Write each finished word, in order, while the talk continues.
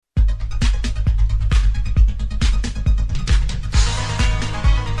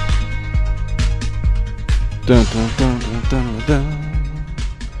Dun, dun, dun, dun, dun, dun.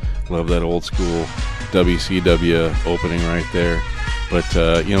 Love that old school WCW opening right there. But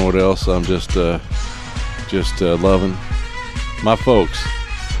you know what else I'm just loving? My folks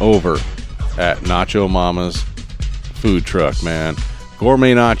over at Nacho Mama's food truck, man.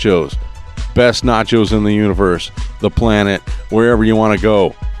 Gourmet nachos. Best nachos in the universe, the planet, wherever you want to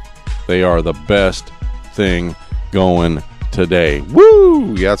go. They are the best thing going today.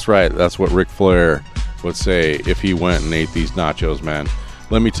 Woo! Yeah, that's right. That's what Ric Flair would say if he went and ate these nachos, man.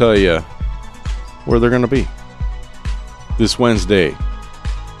 Let me tell you where they're going to be. This Wednesday,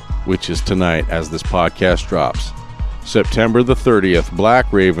 which is tonight as this podcast drops, September the 30th,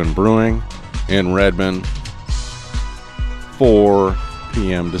 Black Raven Brewing in Redmond, 4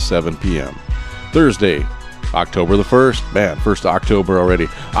 p.m. to 7 p.m. Thursday, October the 1st. Man, 1st October already.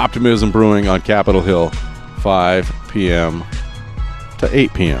 Optimism Brewing on Capitol Hill, 5 p.m. to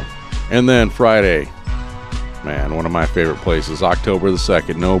 8 p.m. And then Friday, man, one of my favorite places, October the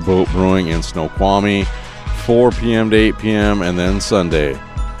 2nd, No Boat Brewing in Snoqualmie, 4 p.m. to 8 p.m. And then Sunday,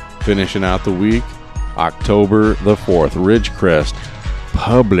 finishing out the week, October the 4th, Ridgecrest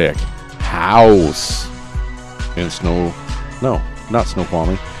Public House in not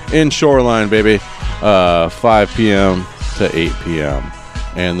Snoqualmie, in Shoreline, baby, 5 p.m. to 8 p.m.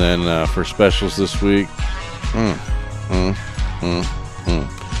 And then for specials this week,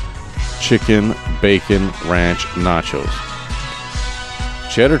 chicken bacon ranch nachos,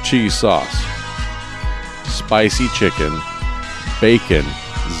 cheddar cheese sauce, spicy chicken, bacon,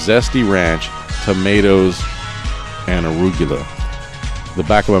 zesty ranch, tomatoes, and arugula. The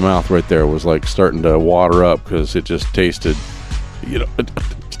back of my mouth right there was like starting to water up because it just tasted, it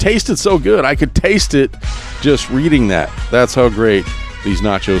tasted so good. I could taste it just reading that. That's how great these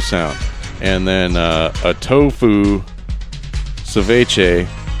nachos sound. And then a tofu ceviche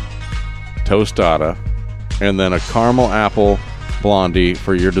tostada, and then a caramel apple blondie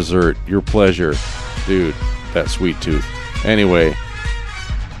for your dessert, your pleasure. Dude, that sweet tooth. Anyway,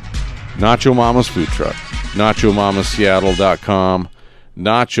 Nacho Mama's food truck, NachoMamasSeattle.com,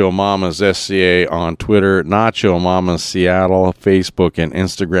 Nacho Mamas SCA on Twitter, Nacho Mamas Seattle, Facebook and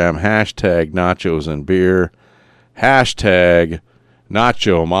Instagram, hashtag Nachos and Beer, hashtag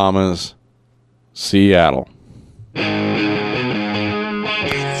Nacho Mamas Seattle.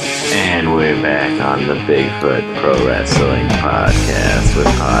 And we're back on the Bigfoot Pro Wrestling Podcast with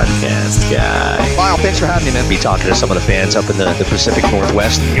Podcast Guy. Lyle, thanks for having me, man. Be talking to some of the fans up in the Pacific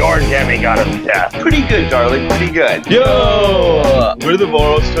Northwest. Your Jimmy got him death. Pretty good, darling. Pretty good. Yo! We're the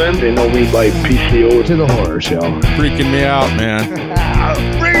Boros twins. They know me by PCO to the horror show. Freaking me out, man.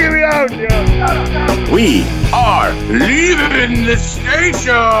 Bringing me out, yo. We are leaving the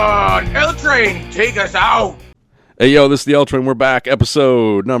station. L Train, take us out. Hey, yo, this is the L Train. We're back.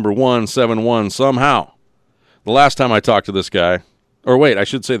 Episode number 171. Somehow, the last time I talked to this guy, or wait, I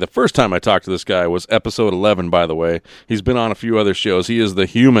should say the first time I talked to this guy was episode 11, by the way. He's been on a few other shows. He is the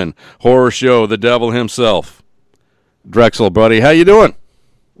human horror show, the devil himself. Drexel, buddy, how you doing?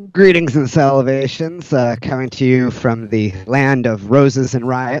 Greetings and salvations, coming to you from the land of roses and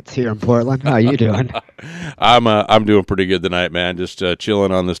riots here in Portland. How you doing? I'm doing pretty good tonight, man. Just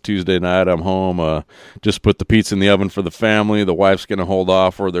chilling on this Tuesday night. I'm home. Just put the pizza in the oven for the family. The wife's gonna hold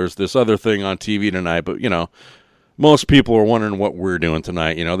off, or there's this other thing on TV tonight. But most people are wondering what we're doing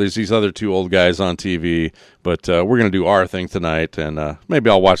tonight. There's these other two old guys on TV, but we're gonna do our thing tonight, and maybe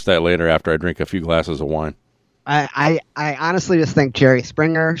I'll watch that later after I drink a few glasses of wine. I honestly just think Jerry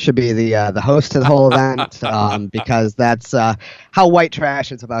Springer should be the host of the whole event because that's how white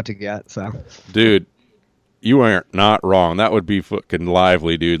trash it's about to get. So, dude, you aren't not wrong. That would be fucking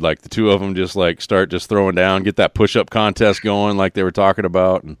lively, dude. Like the two of them just start just throwing down, get that push-up contest going like they were talking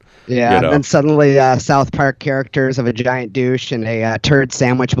about. And, and then suddenly South Park characters of a giant douche and a turd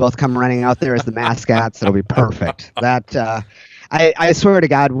sandwich both come running out there as the mascots. It'll be perfect. That. I swear to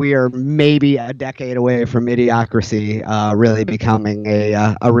God, we are maybe a decade away from Idiocracy really becoming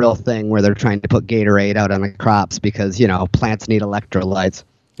a real thing where they're trying to put Gatorade out on the crops because, plants need electrolytes.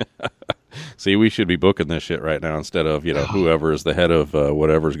 See, we should be booking this shit right now instead of, whoever is the head of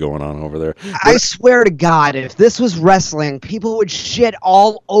whatever's going on over there. I swear to God, if this was wrestling, people would shit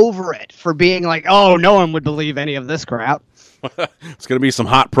all over it for being like, oh, no one would believe any of this crap. It's going to be some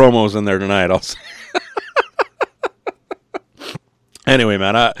hot promos in there tonight, I'll say. Anyway,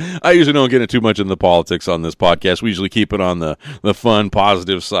 man, I usually don't get into too much in the politics on this podcast. We usually keep it on the fun,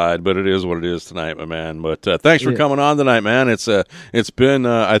 positive side, but it is what it is tonight, my man. But thanks for coming on tonight, man. It's been,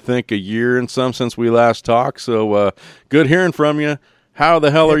 I think, a year and some since we last talked, so good hearing from you. How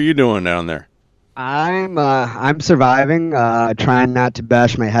the hell are you doing down there? I'm surviving, trying not to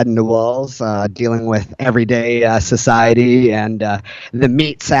bash my head into walls, dealing with everyday society and the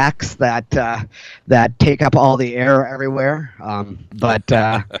meat sacks that take up all the air everywhere. But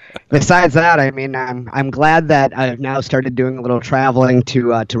besides that, I mean, I'm glad that I've now started doing a little traveling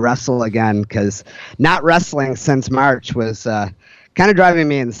to wrestle again, because not wrestling since March was kind of driving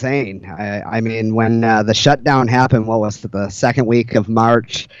me insane. I mean, when the shutdown happened, what was it, the second week of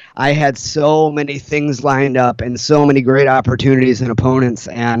March, I had so many things lined up and so many great opportunities and opponents,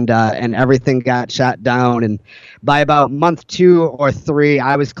 and everything got shut down. And by about month 2 or 3,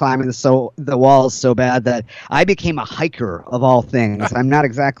 I was climbing the walls so bad that I became a hiker of all things. I'm not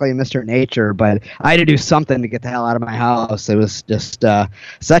exactly Mr. Nature, but I had to do something to get the hell out of my house. It was just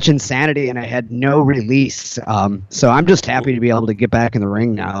such insanity, and I had no release. So I'm just happy to be able to get back in the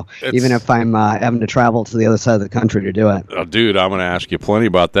ring now, even if I'm having to travel to the other side of the country to do it. Dude, I'm going to ask you plenty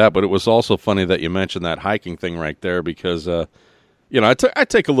about that, but it was also funny that you mentioned that hiking thing right there, because I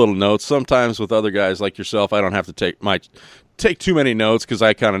take a little notes sometimes with other guys like yourself. I don't have to take too many notes because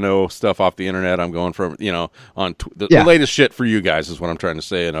I kind of know stuff off the internet. I'm going from on the latest shit for you guys is what I'm trying to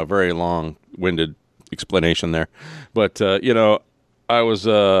say in a very long-winded explanation there. But I was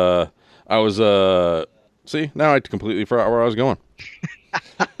see, now I completely forgot where I was going.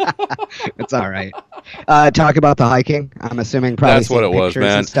 It's all right. Talk about the hiking. I'm assuming probably that's what it was,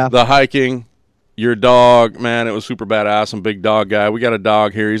 man. The hiking. Your dog, man, it was super badass. I'm a big dog guy. We got a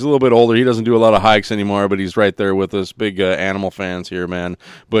dog here. He's a little bit older. He doesn't do a lot of hikes anymore, but he's right there with us. Big animal fans here, man.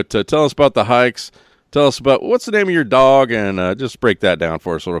 But tell us about the hikes. Tell us about what's the name of your dog, and just break that down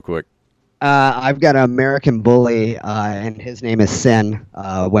for us real quick. I've got an American bully, and his name is Sin.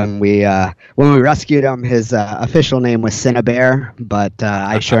 When we rescued him, his official name was Cinnabear, but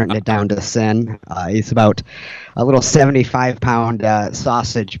I shortened it down to Sin. He's about a little 75-pound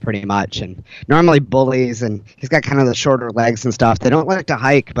sausage, pretty much. And normally bullies, and he's got kind of the shorter legs and stuff. They don't like to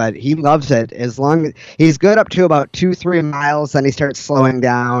hike, but he loves it. As long as he's good up to about 2-3 miles, then he starts slowing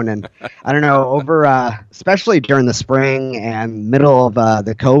down. And I don't know, over especially during the spring and middle of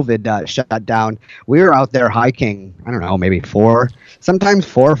the COVID shutdown, we were out there hiking. I don't know, maybe sometimes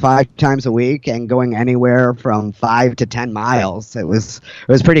 4 or 5 times a week, and going anywhere from 5 to 10 miles. It was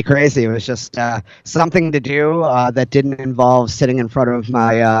pretty crazy. It was just something to do that didn't involve sitting in front of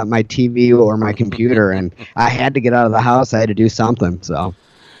my TV or my computer, and I had to get out of the house. I had to do something. So,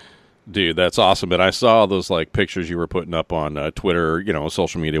 dude, that's awesome. And I saw those pictures you were putting up on Twitter,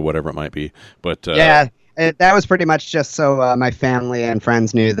 social media, whatever it might be. But yeah. That was pretty much just so my family and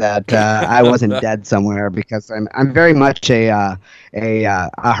friends knew that I wasn't dead somewhere, because I'm very much a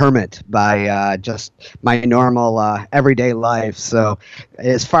hermit by just my normal everyday life. So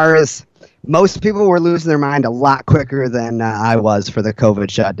as far as most people were losing their mind a lot quicker than I was for the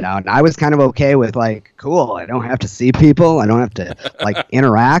COVID shutdown. I was kind of okay with cool, I don't have to see people, I don't have to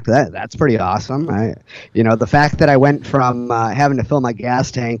interact. That's pretty awesome. The fact that I went from having to fill my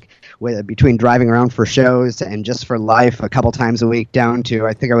gas tank between driving around for shows and just for life a couple times a week down to,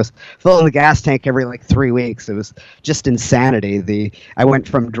 I think I was filling the gas tank every 3 weeks. It was just insanity. I went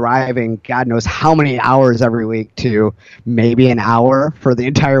from driving God knows how many hours every week to maybe an hour for the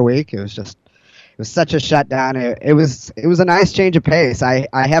entire week. It was such a shutdown. It was a nice change of pace. I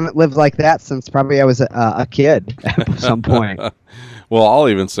haven't lived like that since probably I was a kid at some point. Well, I'll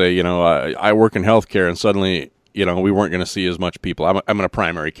even say, I work in healthcare, and suddenly, we weren't going to see as much people. I'm in a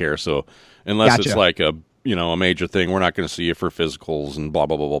primary care, so unless Gotcha. It's a major thing, we're not going to see you for physicals and blah,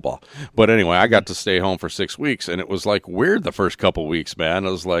 blah, blah, blah, blah. But anyway, I got to stay home for 6 weeks, and it was weird the first couple weeks, man. I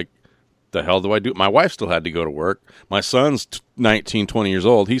was like, the hell do I do? My wife still had to go to work. My son's 19, 20 years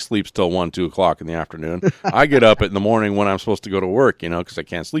old. He sleeps till 1, 2 o'clock in the afternoon. I get up in the morning when I'm supposed to go to work, because I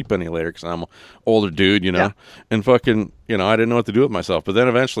can't sleep any later because I'm an older dude, Yeah. and fucking, I didn't know what to do with myself. But then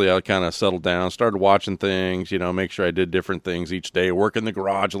eventually I kind of settled down, started watching things, make sure I did different things each day, work in the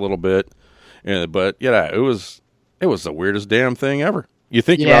garage a little bit. But yeah, it was the weirdest damn thing ever. You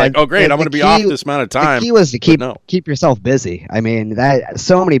think you're oh great, I'm going to be off this amount of time. The key was to keep yourself busy. I mean,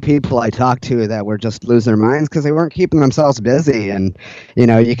 so many people I talked to that were just losing their minds because they weren't keeping themselves busy. And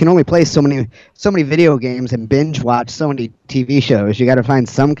you can only play so many video games and binge watch so many TV shows. You got to find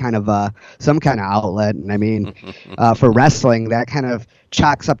some kind of outlet. And I mean, for wrestling, that kind of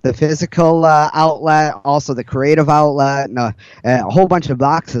chalks up the physical outlet, also the creative outlet, and a whole bunch of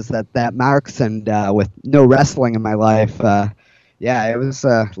boxes that marks. And with no wrestling in my life. Yeah, it was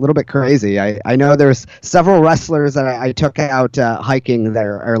a little bit crazy. I know there's several wrestlers that I took out hiking that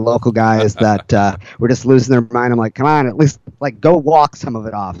are local guys that were just losing their mind. I'm like, come on, at least like go walk some of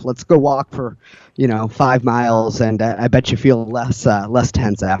it off. Let's go walk for 5 miles, and I bet you feel less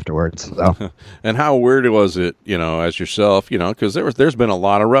tense afterwards. So. And how weird was it, as yourself, because there's been a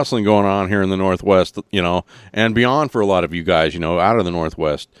lot of wrestling going on here in the Northwest, and beyond for a lot of you guys, out of the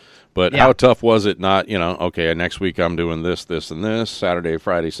Northwest. But how tough was it not, okay, next week I'm doing this, and this, Saturday,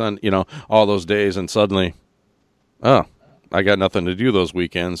 Friday, Sunday, all those days, and suddenly, I got nothing to do those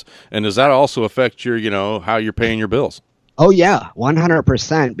weekends. And does that also affect your, how you're paying your bills? Oh, yeah,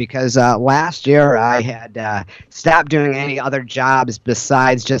 100%, because last year I had stopped doing any other jobs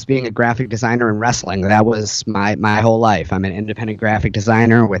besides just being a graphic designer and wrestling. That was my whole life. I'm an independent graphic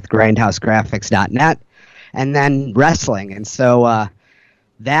designer with grindhousegraphics.net, and then wrestling. And so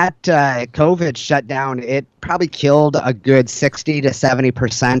that COVID shutdown, it probably killed a good 60 to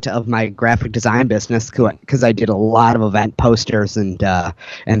 70% of my graphic design business because I did a lot of event posters and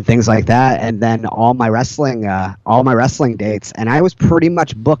things like that, and then all my wrestling dates, and I was pretty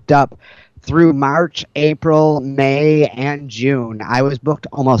much booked up through March, April, May, and June. I was booked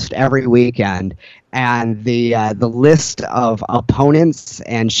almost every weekend, and the list of opponents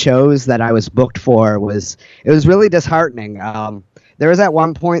and shows that I was booked for was really disheartening. There was at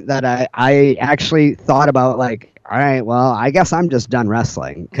one point that I actually thought about, like, all right, well, I guess I'm just done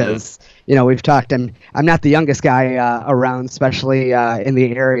wrestling because, we've talked, and I'm not the youngest guy around, especially in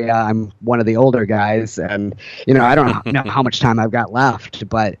the area. I'm one of the older guys, and, I don't know how much time I've got left.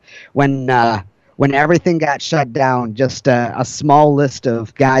 But when everything got shut down, just a small list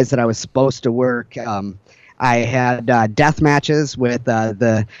of guys that I was supposed to work, I had death matches with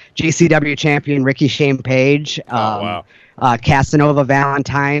the GCW champion Ricky Shane Page. Wow. Casanova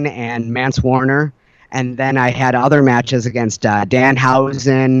Valentine and Mance Warner, and then I had other matches against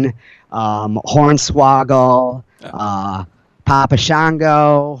Danhausen, Hornswoggle, Papa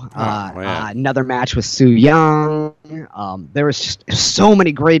Shango, another match with Sue Young. There was just so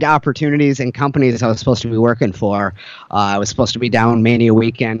many great opportunities and companies I was supposed to be working for. I was supposed to be down Mania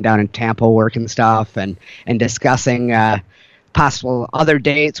weekend down in Tampa working stuff and discussing possible other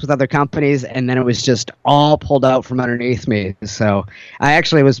dates with other companies, and then it was just all pulled out from underneath me. So I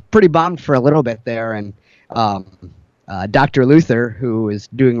actually was pretty bummed for a little bit there, and Dr. Luther, who is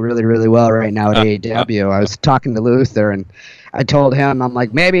doing really, really well right now at AEW, I was talking to Luther, and I told him, I'm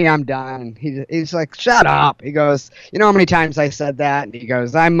like, maybe I'm done. And he's like, shut up. He goes, you know how many times I said that? And he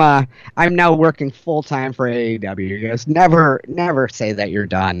goes, I'm now working full time for AEW. He goes, never say that you're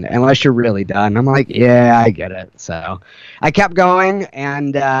done unless you're really done. I'm like, yeah, I get it. So I kept going,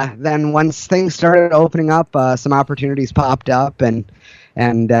 and then once things started opening up, some opportunities popped up, and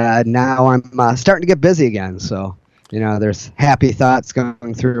now I'm starting to get busy again. So there's happy thoughts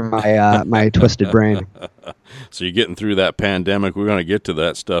going through my twisted brain. So you're getting through that pandemic. We're going to get to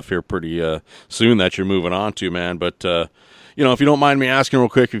that stuff here pretty soon that you're moving on to, man. But, if you don't mind me asking real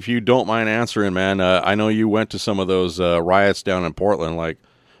quick, if you don't mind answering, man, I know you went to some of those riots down in Portland. Like,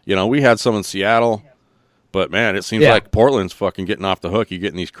 we had some in Seattle, but, man, it seems like Portland's fucking getting off the hook. You're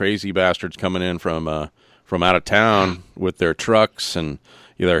getting these crazy bastards coming in from out of town with their trucks and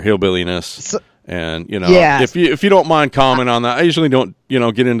their hillbilliness. And, if you don't mind comment on that, I usually don't,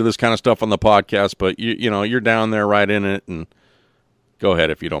 get into this kind of stuff on the podcast, but, you're down there right in it, and go ahead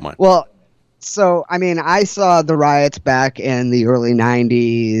if you don't mind. Well, so, I saw the riots back in the early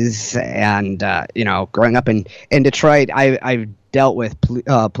 90s, and, growing up in Detroit, I've dealt with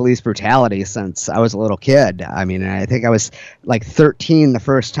police brutality since I was a little kid. I think I was like 13 the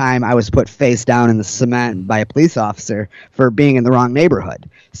first time I was put face down in the cement by a police officer for being in the wrong neighborhood,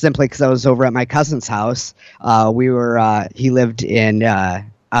 simply because I was over at my cousin's house. He lived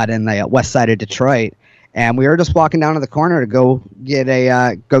out in the west side of Detroit, and we were just walking down to the corner to go get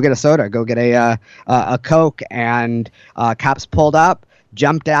a soda, go get a Coke, and cops pulled up,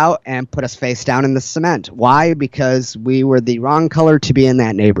 jumped out, and put us face down in the cement. Why? Because we were the wrong color to be in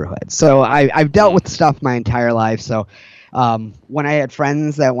that neighborhood. So I've dealt with stuff my entire life. So when I had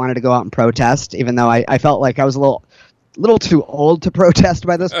friends that wanted to go out and protest, even though I felt like I was a little too old to protest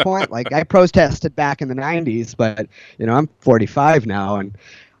by this point. Like, I protested back in the 90s, but I'm 45 now, and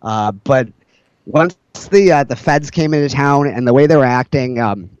but once the feds came into town and the way they were acting,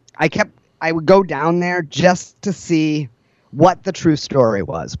 I would go down there just to see what the true story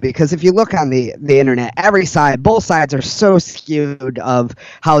was, because if you look on the internet, both sides are so skewed of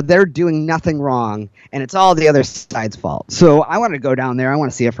how they're doing nothing wrong and it's all the other side's fault. So I want to go down there, I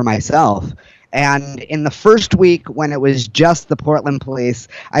want to see it for myself. And in the first week, when it was just the Portland police,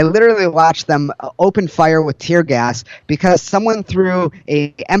 I literally watched them open fire with tear gas because someone threw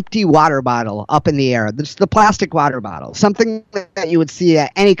a empty water bottle up in the air. Just the plastic water bottle, something that you would see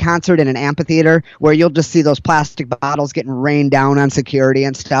at any concert in an amphitheater, where you'll just see those plastic bottles getting rained down on security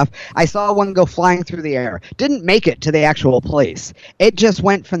and stuff. I saw one go flying through the air. Didn't make it to the actual place. It just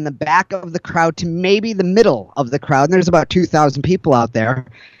went from the back of the crowd to maybe the middle of the crowd. And there's about 2,000 people out there.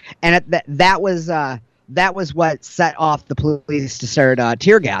 And that was what set off the police to start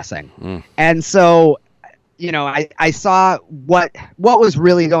tear gassing. And so, you know, I saw what was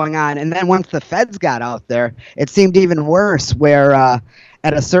really going on. And then once the feds got out there, it seemed even worse, where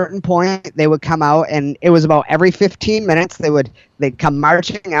at a certain point they would come out, and it was about every 15 minutes they'd come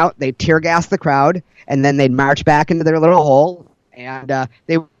marching out, they'd tear gas the crowd, and then they'd march back into their little hole, and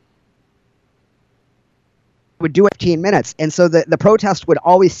they would do it 15 minutes. And so the protest would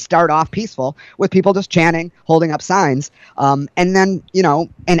always start off peaceful with people just chanting, holding up signs. And then, you know,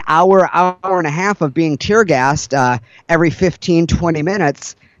 an hour and a half of being tear gassed every 15, 20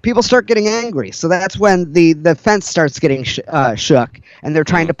 minutes, people start getting angry. So that's when the fence starts getting shook, and they're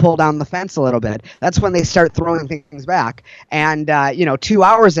trying to pull down the fence a little bit. That's when they start throwing things back. And, 2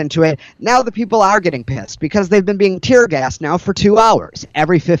 hours into it, now the people are getting pissed because they've been being tear gassed now for 2 hours,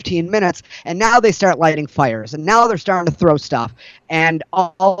 every 15 minutes. And now they start lighting fires, and now they're starting to throw stuff. And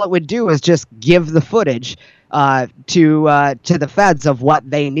all it would do is just give the footage to the feds of what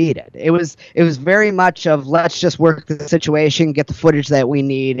they needed. It was very much of, let's just work the situation, get the footage that we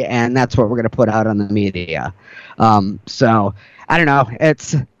need, and that's what we're going to put out on the media. So I don't know.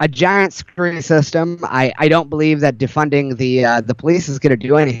 It's a giant screwing system. I don't believe that defunding the police is going to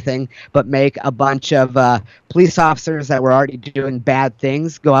do anything but make a bunch of police officers that were already doing bad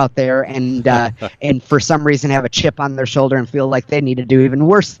things go out there and and for some reason have a chip on their shoulder and feel like they need to do even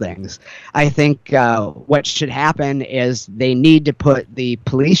worse things. I think what should happen is they need to put the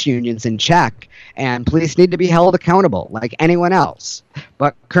police unions in check, and police need to be held accountable like anyone else.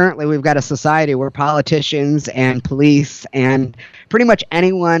 But currently we've got a society where politicians and police and pretty much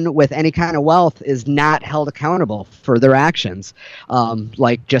anyone with any kind of wealth is not held accountable for their actions,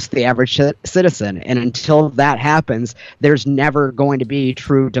 like just the average citizen. And until that happens, there's never going to be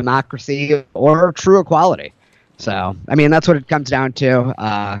true democracy or true equality. So, I mean, that's what it comes down to.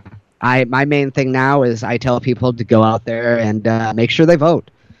 My main thing now is I tell people to go out there and make sure they vote.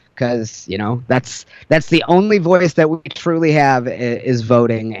 Because, you know, that's the only voice that we truly have is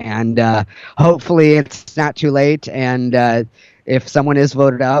voting. And hopefully it's not too late. And if someone is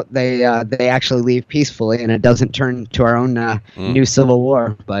voted out, they actually leave peacefully and it doesn't turn to our own new civil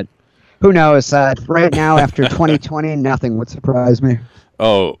war. But who knows? Right now, after 2020, nothing would surprise me.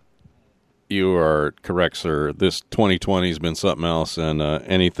 Oh, you are correct, sir. This 2020 has been something else, and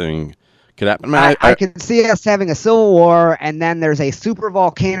anything could happen. Man, I can see us having a civil war, and then there's a super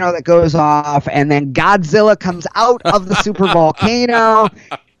volcano that goes off, and then Godzilla comes out of the super volcano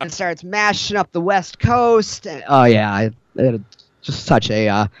and starts mashing up the West Coast. Oh yeah, it's just such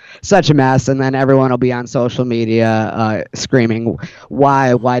a mess. And then everyone will be on social media screaming,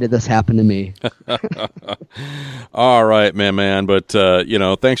 "Why did this happen to me?" All right, man. But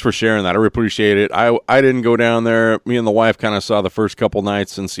thanks for sharing that. I really appreciate it. I didn't go down there. Me and the wife kind of saw the first couple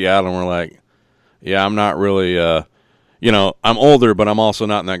nights in Seattle, and we're like, yeah, I'm not really, I'm older, but I'm also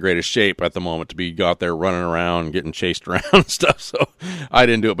not in that greatest shape at the moment to be out there running around, getting chased around and stuff. So I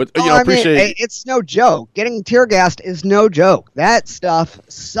didn't do it. But, I appreciate it's no joke. Getting tear gassed is no joke. That stuff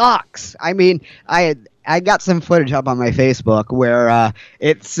sucks. I mean, I got some footage up on my Facebook where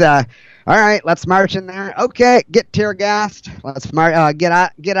it's all right, let's march in there. Okay, get tear gassed. Let's get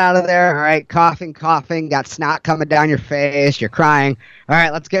out of there. All right, coughing, got snot coming down your face. You're crying. All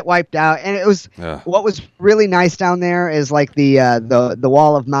right, let's get wiped out. And it was what was really nice down there is like the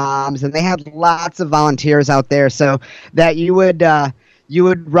wall of moms, and they had lots of volunteers out there, so that you would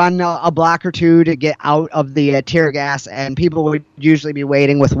run a block or two to get out of the tear gas, and people would usually be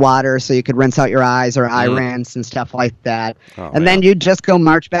waiting with water so you could rinse out your eyes or eye rinse and stuff like that. Then you'd just go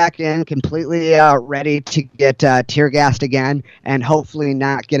march back in completely ready to get tear gassed again and hopefully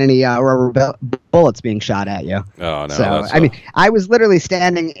not get any rubber bullets being shot at you. Oh, no. So, I mean, I was literally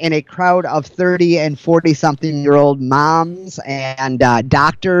standing in a crowd of 30 and 40-something-year-old moms and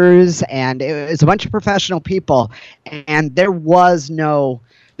doctors, and it was a bunch of professional people, and there was no,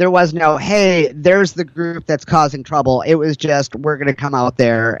 hey, there's the group that's causing trouble. It was just, we're going to come out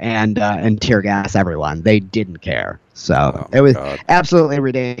there and tear gas everyone. They didn't care. So it was absolutely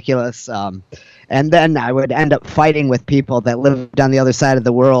ridiculous. And then I would end up fighting with people that lived on the other side of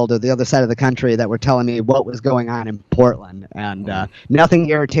the world or the other side of the country that were telling me what was going on in Portland. And nothing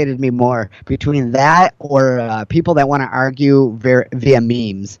irritated me more between that or people that want to argue via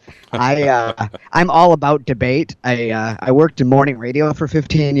memes. I'm all about debate. I worked in morning radio for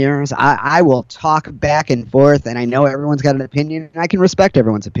 15 years. I will talk back and forth, and I know everyone's got an opinion, and I can respect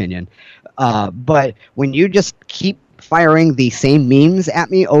everyone's opinion. But when you just keep firing the same memes at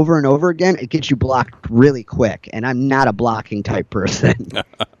me over and over again, it gets you blocked really quick, and I'm not a blocking type person.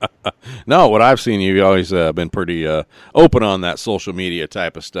 No, what I've seen, you've always been pretty open on that social media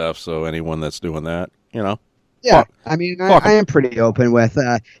type of stuff, so anyone that's doing that, you know. Yeah, I mean, I am pretty open with,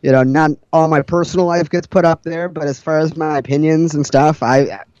 not all my personal life gets put up there, but as far as my opinions and stuff,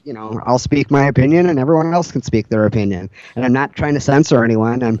 I'll speak my opinion, and everyone else can speak their opinion. And I'm not trying to censor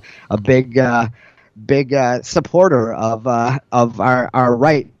anyone. I'm a big supporter of our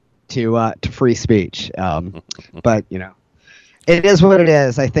right to free speech. But it is what it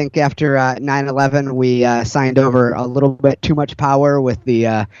is. I think after 9/11, we signed over a little bit too much power with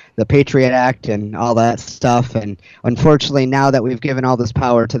the Patriot Act and all that stuff. And unfortunately, now that we've given all this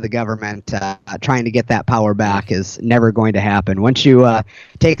power to the government, trying to get that power back is never going to happen. Once you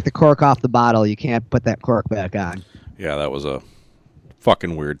take the cork off the bottle, you can't put that cork back on. Yeah, that was a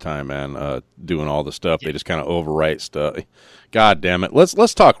fucking weird time, man. Doing all the stuff, they just kind of overwrite stuff. God damn it.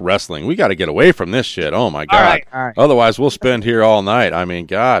 Let's talk wrestling. We got to get away from this shit. Oh my God. All right. Otherwise, we'll spend here all night. I mean,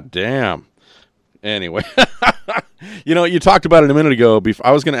 God damn. Anyway, you talked about it a minute ago.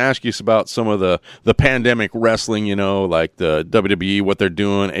 I was going to ask you about some of the pandemic wrestling, like the WWE, what they're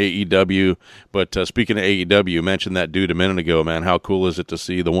doing, AEW. But speaking of AEW, you mentioned that dude a minute ago, man. How cool is it to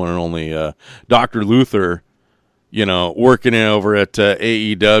see the one and only Dr. Luther, working over at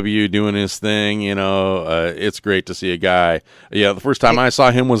AEW, doing his thing, it's great to see a guy. Yeah, the first time I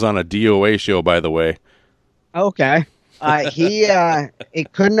saw him was on a DOA show, by the way. Okay.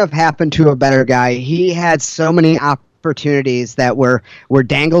 It couldn't have happened to a better guy. He had so many opportunities that were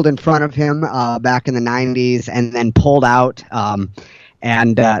dangled in front of him back in the 90s and then pulled out.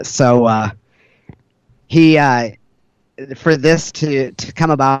 So he... for this to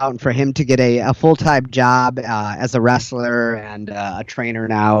come about and for him to get a full-time job as a wrestler and a trainer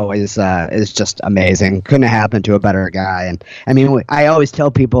now is just amazing. Couldn't have happened to a better guy. And I mean, I always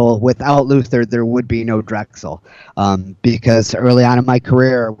tell people without Luther, there would be no Drexel. Because early on in my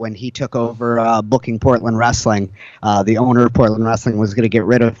career, when he took over booking Portland Wrestling, the owner of Portland Wrestling was going to get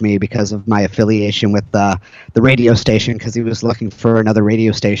rid of me because of my affiliation with the radio station, because he was looking for another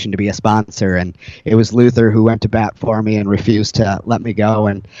radio station to be a sponsor. And it was Luther who went to bat for me and refused to let me go,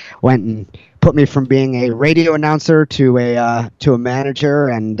 and went and put me from being a radio announcer to a manager,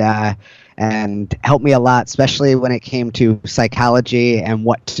 and helped me a lot, especially when it came to psychology and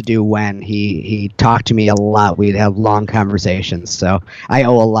what to do when. He talked to me a lot. We'd have long conversations. So I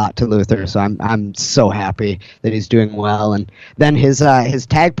owe a lot to Luther. So I'm so happy that he's doing well. And then his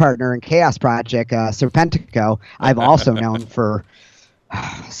tag partner in Chaos Project, Serpentico, I've also known for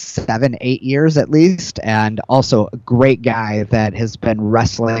 7-8 years at least, and also a great guy that has been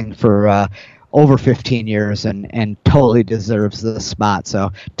wrestling for over 15 years and totally deserves the spot.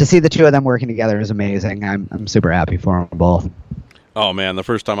 So to see the two of them working together is amazing. I'm super happy for them both. Oh man, the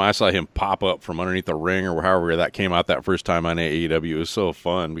first time I saw him pop up from underneath the ring or however that came out that first time on AEW, it was so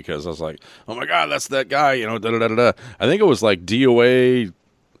fun because I was like, oh my God, that's that guy, da da da da. I think it was like DOA,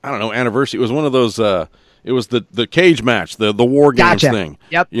 I don't know, anniversary. It was one of those it was the cage match, the War Games thing.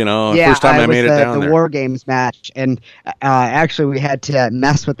 Yep. First time I made it down there. The War Games match. And actually we had to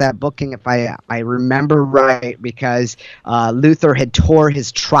mess with that booking, if I remember right, because Luther had tore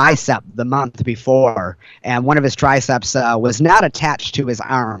his tricep the month before, and one of his triceps was not attached to his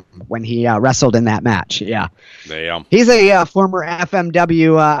arm when he wrestled in that match. Yeah. Damn. He's a former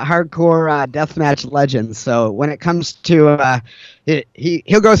FMW hardcore deathmatch legend, so when it comes to...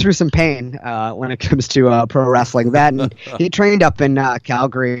 He'll go through some pain when it comes to pro wrestling. That, and he trained up in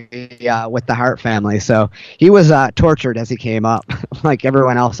Calgary with the Hart family, so he was tortured as he came up, like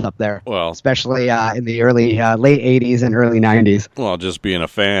everyone else up there. Well, especially in the early late '80s and early '90s. Well, just being a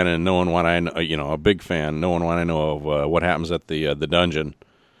fan and knowing what I know, a big fan, knowing what I know of what happens at the dungeon,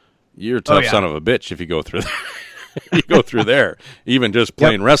 you're a tough son of a bitch if you go through. You go through there. Even just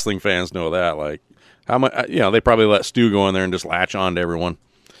plain wrestling fans know that, like. How much? They probably let Stu go in there and just latch on to everyone.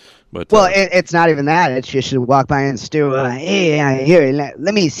 But it's not even that. It's just you walk by and Stu, hey, here,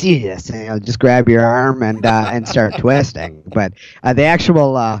 let me see this, and he'll just grab your arm and start twisting. But the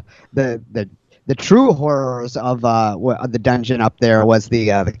actual the the true horrors of the dungeon up there was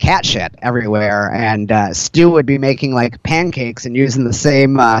the cat shit everywhere, and Stu would be making like pancakes and using the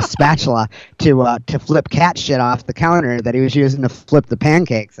same spatula to flip cat shit off the counter that he was using to flip the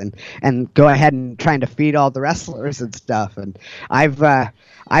pancakes, and go ahead and trying to feed all the wrestlers and stuff. And I've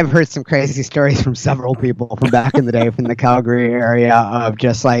heard some crazy stories from several people from back in the day from the Calgary area of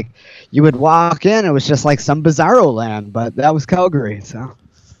just like you would walk in, it was just like some bizarro land, but that was Calgary. So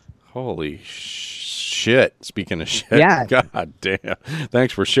holy shit! Speaking of shit, yeah. God damn!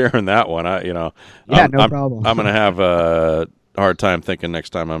 Thanks for sharing that one. No problem. I'm gonna have a hard time thinking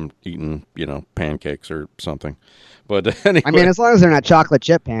next time I'm eating, pancakes or something. But anyway, I mean, as long as they're not chocolate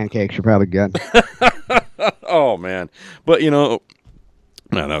chip pancakes, you're probably good. Oh man, but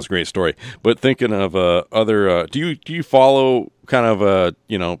man, that was a great story. But thinking of other, do you follow kind of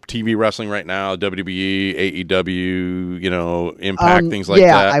TV wrestling right now? WWE, AEW, Impact, things like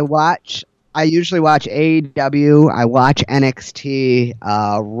that. Yeah, I usually watch AEW. I watch NXT.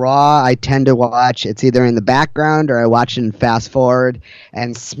 Raw, I tend to watch. It's either in the background or I watch it in fast forward.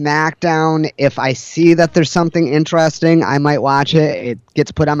 And SmackDown, if I see that there's something interesting, I might watch it. It gets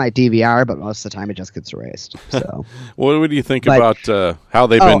put on my DVR, but most of the time it just gets erased. So, what do you think about how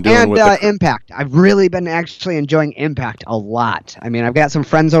they've been doing with Impact? I've really been actually enjoying Impact a lot. I mean, I've got some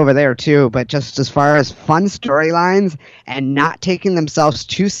friends over there too, but just as far as fun storylines and not taking themselves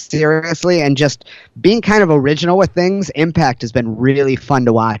too seriously and just being kind of original with things, Impact has been really fun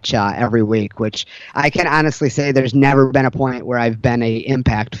to watch every week, which I can honestly say there's never been a point where I've been a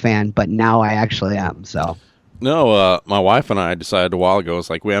Impact fan, but now I actually am. So. No, my wife and I decided a while ago,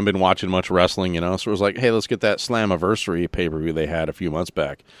 it's like we haven't been watching much wrestling, so it was like, hey, let's get that Slammiversary pay-per-view they had a few months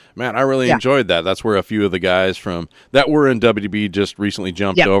back. Man, I really enjoyed that. That's where a few of the guys that were in WWE just recently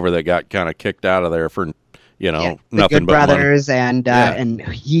jumped over that got kind of kicked out of there for, nothing Good but Brothers money. And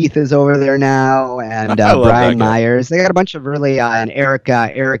Heath is over there now, and Brian Myers. They got a bunch of really and Eric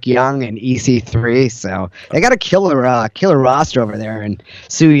Young and EC3, so they got a killer roster over there. And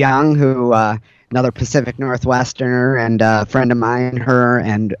Sue Young, who another Pacific Northwesterner and a friend of mine, her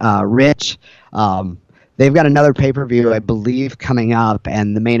and Rich. They've got another pay-per-view, I believe, coming up,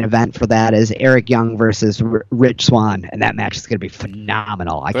 and the main event for that is Eric Young versus Rich Swann, and that match is going to be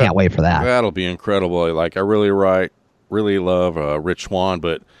phenomenal. I can't wait for that. That'll be incredible. Like, I really love Rich Swann,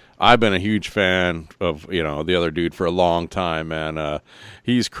 but I've been a huge fan of, the other dude for a long time, man.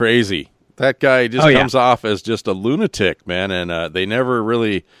 He's crazy. That guy just comes off as just a lunatic, man, and they never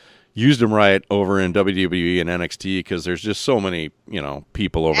really used him right over in WWE and NXT because there's just so many,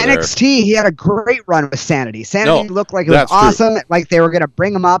 people over there. NXT, he had a great run with Sanity. Sanity looked like it was awesome. True. Like they were going to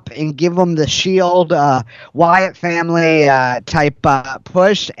bring him up and give him the Shield, Wyatt family type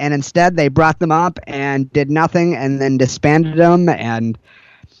push, and instead they brought them up and did nothing and then disbanded them. And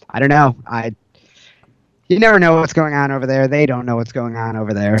I don't know. You never know what's going on over there. They don't know what's going on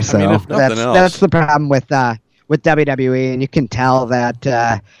over there. So that's the problem with WWE, and you can tell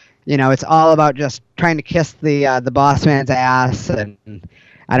that. It's all about just trying to kiss the boss man's ass, and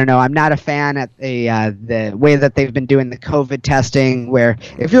I don't know. I'm not a fan at the way that they've been doing the COVID testing, where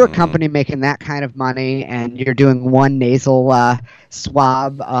if you're a company making that kind of money and you're doing one nasal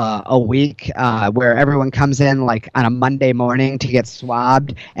swab a week, where everyone comes in like on a Monday morning to get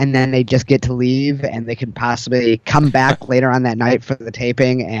swabbed, and then they just get to leave, and they can possibly come back later on that night for the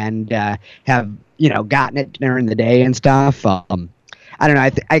taping and have gotten it during the day and stuff. I don't know.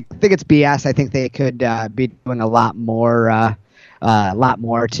 I think it's BS. I think they could be doing a lot more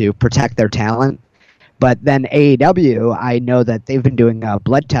to protect their talent. But then AEW, I know that they've been doing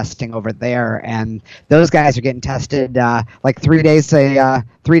blood testing over there, and those guys are getting tested like 3 days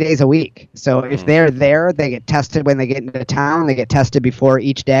a week. So if they're there, they get tested when they get into town. They get tested before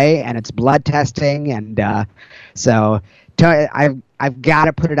each day, and it's blood testing. And I've got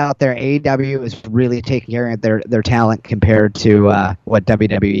to put it out there. AEW is really taking care of their talent compared to what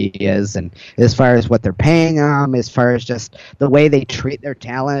WWE is, and as far as what they're paying them, as far as just the way they treat their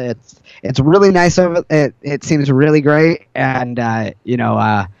talent, it's really nice. It seems really great, and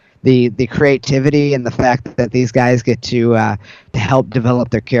the creativity and the fact that these guys get to help develop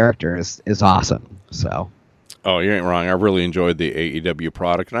their characters is awesome. So. Oh, you ain't wrong. I really enjoyed the AEW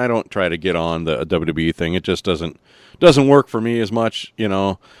product, and I don't try to get on the WWE thing. It just doesn't work for me as much,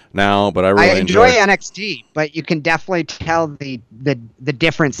 now. But I really enjoy NXT, but you can definitely tell the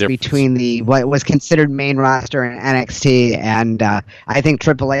difference between what was considered main roster and NXT, and I think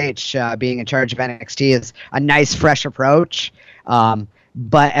Triple H being in charge of NXT is a nice, fresh approach.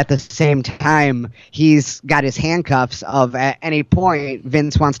 but at the same time, he's got his handcuffs of at any point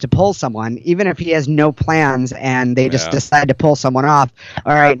Vince wants to pull someone, even if he has no plans and they just decide to pull someone off.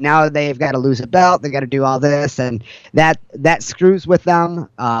 All right, now they've got to lose a belt, they got to do all this, and that screws with them.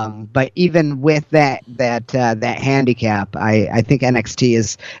 But even with that handicap, I think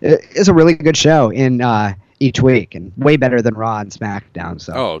NXT is a really good show in each week, and way better than Raw and SmackDown.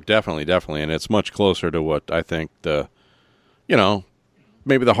 So definitely, and it's much closer to what I think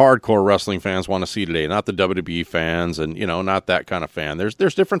maybe the hardcore wrestling fans want to see today, not the WWE fans, and not that kind of fan. There's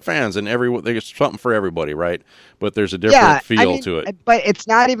different fans, and there's something for everybody, right? But there's a different feel to it. But it's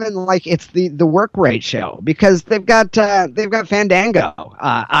not even like it's the work rate show, because they've got Fandango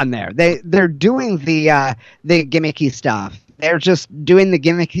on there. They're doing the gimmicky stuff. They're just doing the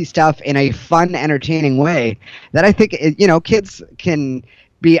gimmicky stuff in a fun, entertaining way that I think kids can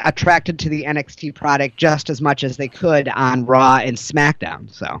be attracted to the NXT product just as much as they could on Raw and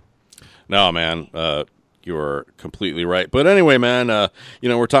SmackDown. So, no, man, you're completely right. But anyway, man,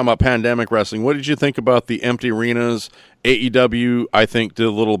 we're talking about pandemic wrestling. What did you think about the empty arenas? AEW, I think, did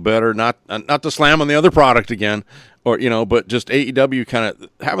a little better. Not to slam on the other product again, but just AEW kind of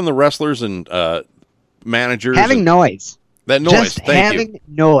having the wrestlers and managers having noise. That noise, just having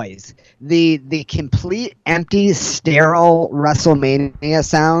noise. The complete empty, sterile WrestleMania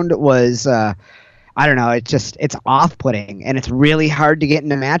sound was, I don't know, it's off-putting, and it's really hard to get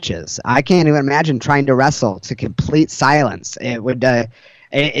into matches. I can't even imagine trying to wrestle to complete silence. It would get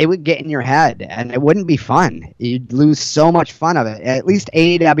in your head, and it wouldn't be fun. You'd lose so much fun of it. At least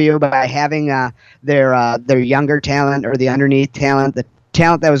AEW, by having their younger talent or the underneath talent, the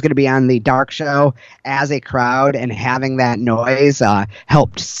talent that was going to be on the Dark Show as a crowd, and having that noise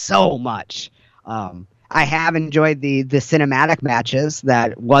helped so much. I have enjoyed the cinematic matches.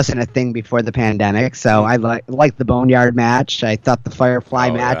 That wasn't a thing before the pandemic, so I like the Boneyard match. I thought the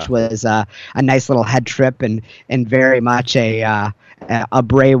Firefly match was a nice little head trip and very much a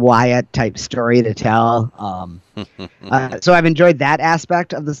Bray Wyatt type story to tell. So I've enjoyed that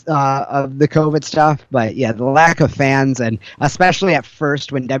aspect of the COVID stuff, but yeah, the lack of fans, and especially at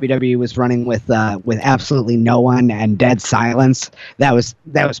first when WWE was running with absolutely no one and dead silence, that was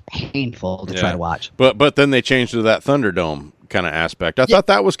painful to try to watch. But then they changed to that Thunderdome kind of aspect. I thought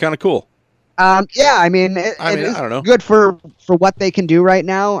that was kind of cool. I mean, it is I don't know. Good for what they can do right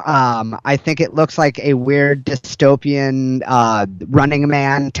now. I think it looks like a weird dystopian Running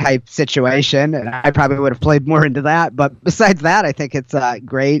Man type situation, and I probably would have played more into that. But besides that, I think it's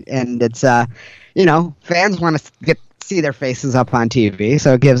great, and it's fans want to see their faces up on TV,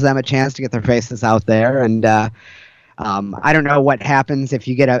 so it gives them a chance to get their faces out there. And I don't know what happens if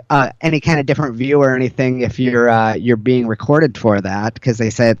you get any kind of different view or anything if you're being recorded for that, because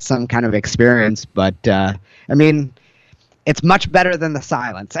they say it's some kind of experience. But I mean, it's much better than the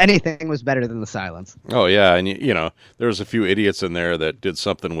silence. Anything was better than the silence. Oh yeah, and there was a few idiots in there that did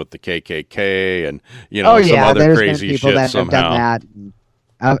something with the KKK and some other crazy shit that somehow. Have done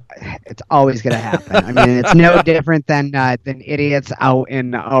that. It's always going to happen. I mean, it's no different than idiots out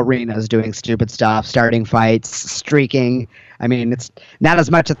in arenas doing stupid stuff, starting fights, streaking. I mean, it's not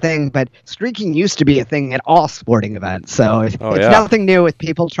as much a thing, but streaking used to be a thing at all sporting events. So it's nothing new with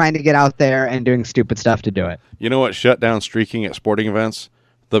people trying to get out there and doing stupid stuff to do it. You know what shut down streaking at sporting events?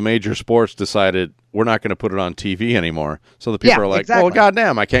 The major sports decided we're not going to put it on TV anymore. So the people are like, well,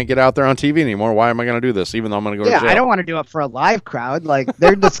 goddamn, I can't get out there on TV anymore. Why am I going to do this, even though I'm going to go to jail? I don't want to do it for a live crowd. Like,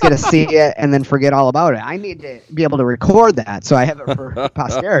 they're just going to see it and then forget all about it. I need to be able to record that so I have it for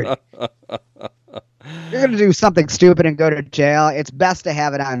posterity. You're going to do something stupid and go to jail. It's best to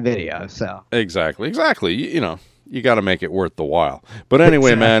have it on video. So Exactly. You got to make it worth the while. But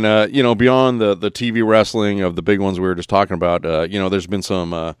anyway, man, beyond the TV wrestling of the big ones we were just talking about, there's been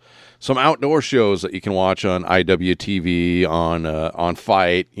some outdoor shows that you can watch on IWTV, on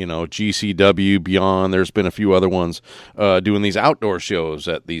Fight, GCW, Beyond. There's been a few other ones doing these outdoor shows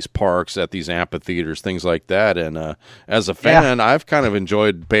at these parks, at these amphitheaters, things like that. And as a fan, I've kind of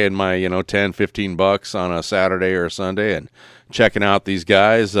enjoyed paying my $10-15 on a Saturday or a Sunday and checking out these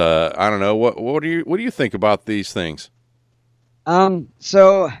guys. I don't know, what do you think about these things?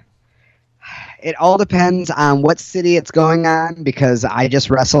 So it all depends on what city it's going on, because I just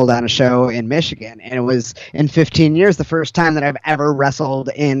wrestled on a show in Michigan, and it was in 15 years the first time that I've ever wrestled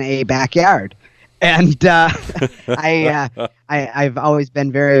in a backyard. And I've always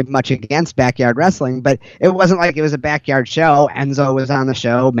been very much against backyard wrestling, but it wasn't like it was a backyard show. Enzo was on the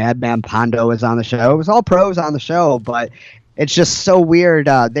show. Madman Pondo was on the show. It was all pros on the show, but it's just so weird.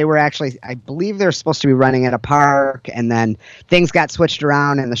 They were actually, I believe they were supposed to be running at a park, and then things got switched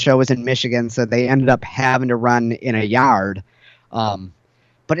around, and the show was in Michigan, so they ended up having to run in a yard.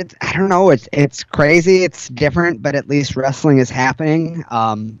 but I don't know, it's crazy, it's different, but at least wrestling is happening.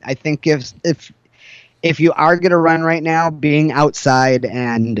 I think if you are going to run right now, being outside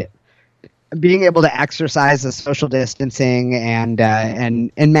and being able to exercise the social distancing and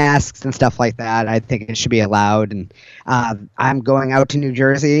masks and stuff like that, I think it should be allowed. And I'm going out to New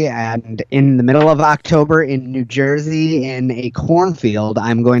Jersey, and in the middle of October in New Jersey in a cornfield,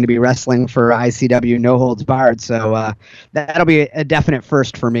 I'm going to be wrestling for ICW No Holds Barred. So that'll be a definite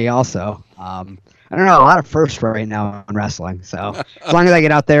first for me also. I don't know, a lot of firsts right now in wrestling. So as long as I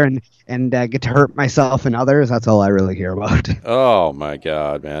get out there and get to hurt myself and others, that's all I really care about. Oh my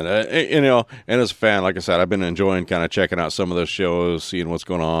God, man! And as a fan, like I said, I've been enjoying kind of checking out some of those shows, seeing what's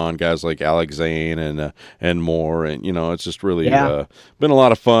going on. Guys like Alex Zane and more, and it's just really been a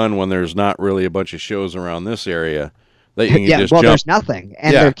lot of fun when there's not really a bunch of shows around this area. That you can just jump. There's nothing,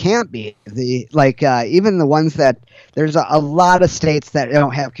 and there can't be. Even the ones that there's a lot of states that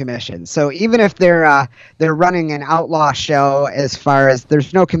don't have commissions. So even if they're running an outlaw show, as far as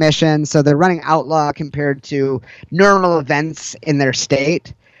there's no commission, so they're running outlaw compared to normal events in their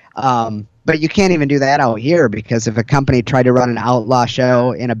state. But you can't even do that out here, because if a company tried to run an outlaw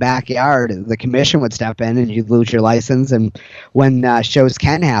show in a backyard, the commission would step in and you'd lose your license. And when shows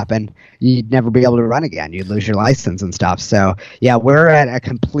can happen, you'd never be able to run again. You'd lose your license and stuff. So yeah, we're at a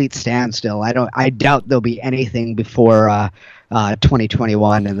complete standstill. I doubt there'll be anything before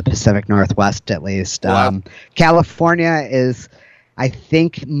 2021 in the Pacific Northwest, at least. California is, I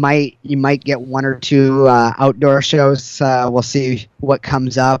think you might get one or two outdoor shows. We'll see what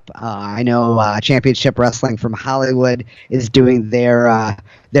comes up. I know Championship Wrestling from Hollywood is doing their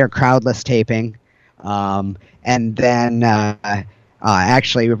crowdless taping, and then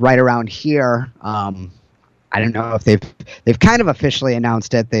actually right around here. I don't know if they've kind of officially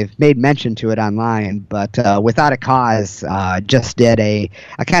announced it. They've made mention to it online, but Without a Cause just did a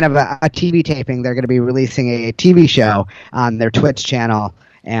kind of a TV taping. They're going to be releasing a TV show on their Twitch channel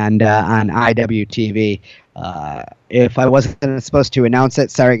and on IWTV. If I wasn't supposed to announce it,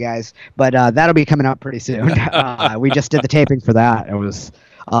 sorry guys, but that'll be coming up pretty soon. We just did the taping for that. It was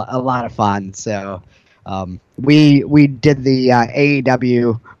a lot of fun. So we did the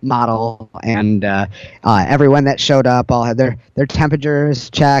AEW model, and everyone that showed up all had their temperatures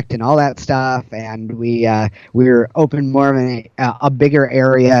checked and all that stuff, and we were open more of a bigger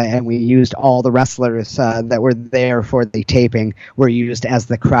area, and we used all the wrestlers that were there for the taping were used as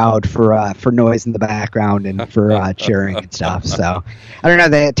the crowd for noise in the background and for cheering and stuff. So I don't know,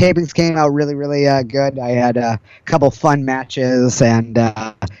 the tapings came out really, really good. I had a couple fun matches, and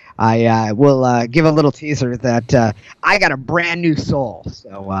I will give a little teaser that I got a brand new soul,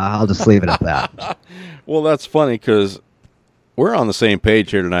 so I'll just leave it at that. Well, that's funny because we're on the same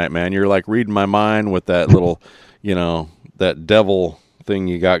page here tonight, man. You're like reading my mind with that little, that devil thing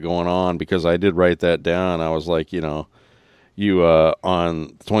you got going on, because I did write that down. I was like, you on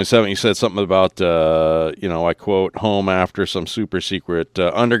the 27th, you said something about, I quote, home after some super secret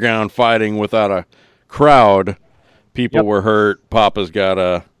underground fighting without a crowd. People were hurt. Papa's got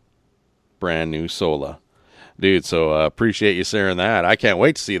a brand new Sola, dude. So appreciate you sharing that. I can't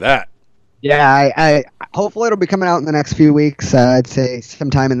wait to see that. Yeah, I hopefully it'll be coming out in the next few weeks. I'd say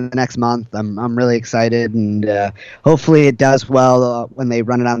sometime in the next month. I'm really excited, and hopefully it does well when they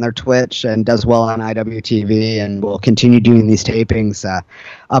run it on their Twitch, and does well on IWTV, and we'll continue doing these tapings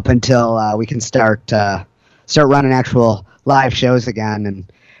up until we can start running actual live shows again.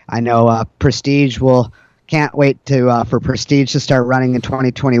 And I know Prestige can't wait for Prestige to start running in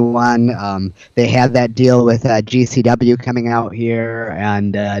 2021. They had that deal with GCW coming out here,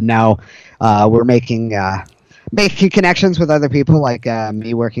 and now we're making connections with other people, like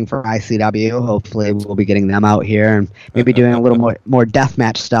me working for ICW. Hopefully we'll be getting them out here, and maybe doing a little more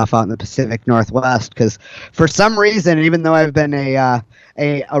deathmatch stuff out in the Pacific Northwest, because for some reason, even though I've been a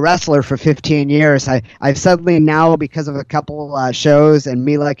wrestler for 15 years, I've suddenly now, because of a couple shows and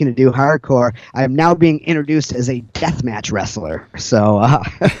me liking to do hardcore, I'm now being introduced as a deathmatch wrestler. So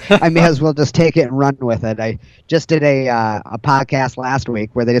I may as well just take it and run with it. I just did a podcast last week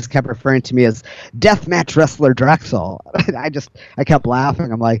where they just kept referring to me as deathmatch wrestler Drexel. I kept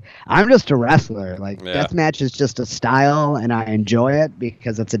laughing. I'm like, I'm just a wrestler. Deathmatch is just a style, and I enjoy it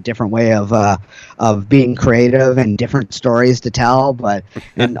because it's a different way of being creative and different stories to tell. But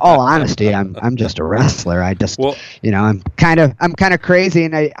in all honesty, I'm just a wrestler. I'm kind of crazy,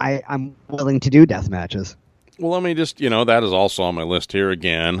 and I'm willing to do death matches. Well, let me just, that is also on my list here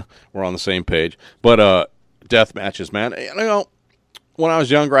again. We're on the same page. But death matches, man. When I was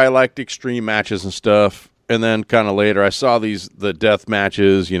younger, I liked extreme matches and stuff. And then kind of later, I saw the death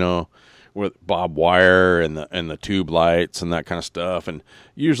matches, with Bob Wire and the tube lights and that kind of stuff. And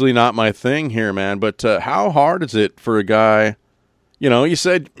usually not my thing here, man. But how hard is it for a guy? You know, you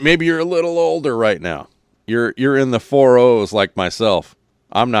said maybe you're a little older right now. You're in the 4.0s like myself.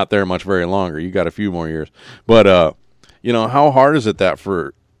 I'm not there much very longer. You got a few more years. But you know, how hard is it that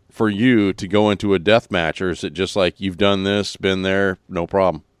for you to go into a death match, or is it just like you've done this, been there, no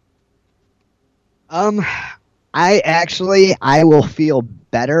problem? I will feel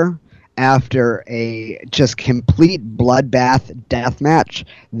better after a just complete bloodbath death match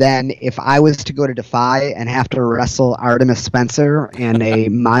than if I was to go to Defy and have to wrestle Artemis Spencer in a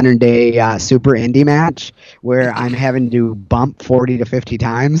modern day super indie match where I'm having to bump 40 to 50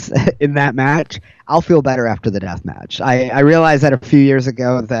 times in that match. I'll feel better after the death match. I realized that a few years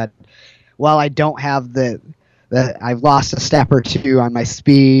ago that while I don't have I've lost a step or two on my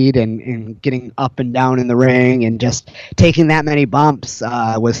speed and getting up and down in the ring, and just taking that many bumps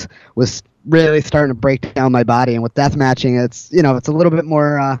was really starting to break down my body. And with death matching, it's a little bit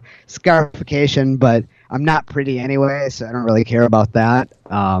more scarification, but I'm not pretty anyway, so I don't really care about that.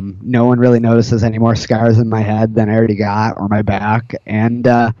 No one really notices any more scars in my head than I already got, or my back. And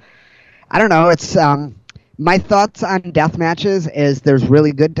I don't know. It's my thoughts on death matches is there's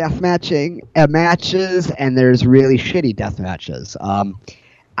really good death matches and there's really shitty death matches.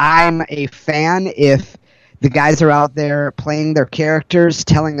 I'm a fan if the guys are out there playing their characters,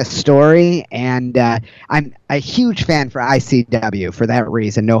 telling a story, and I'm a huge fan for ICW for that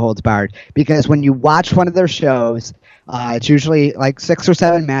reason, No Holds Barred, because when you watch one of their shows, it's usually like 6 or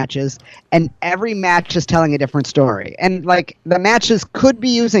 7 matches, and every match is telling a different story. And like the matches could be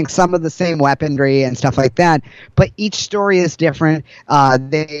using some of the same weaponry and stuff like that, but each story is different.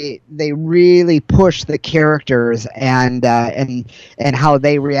 They really push the characters and how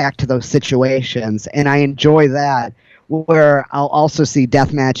they react to those situations, and I enjoy that. Where I'll also see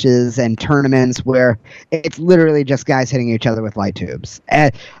death matches and tournaments where it's literally just guys hitting each other with light tubes.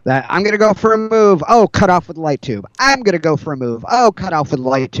 I'm going to go for a move. Oh, cut off with light tube. I'm going to go for a move. Oh, cut off with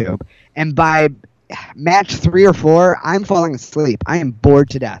light tube. And by match 3 or 4, I'm falling asleep. I am bored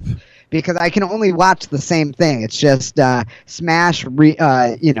to death because I can only watch the same thing. It's just smash,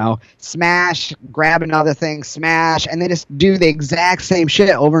 smash, grab another thing, smash, and they just do the exact same shit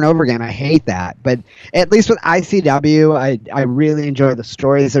over and over again. I hate that. But at least with ICW, I really enjoy the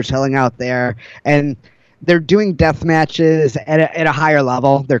stories they're telling out there, and they're doing death matches at a higher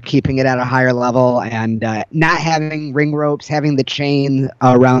level. They're keeping it at a higher level, and not having ring ropes, having the chain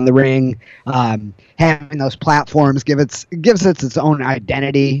around the ring, having those platforms gives it its own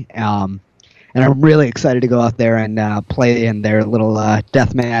identity. And I'm really excited to go out there and play in their little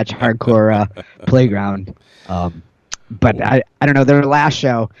death match hardcore playground. But I don't know, their last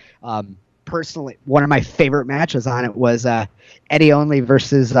show, personally, one of my favorite matches on it was Eddie Only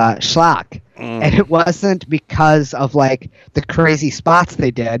versus Schlock. And it wasn't because of like the crazy spots they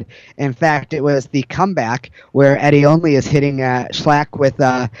did. In fact, it was the comeback where Eddie Only is hitting Schlack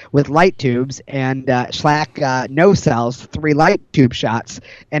with light tubes, and Schlack no-sells 3 light tube shots,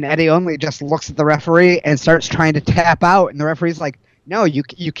 and Eddie Only just looks at the referee and starts trying to tap out, and the referee's like, no, you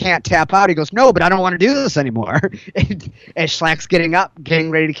can't tap out. He goes, no, but I don't want to do this anymore. And Schlack's getting up,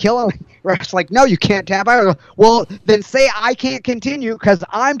 getting ready to kill him. Ref's like, no, you can't tap out. I go, well, then say I can't continue because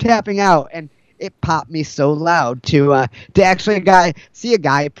I'm tapping out. And it popped me so loud to actually see a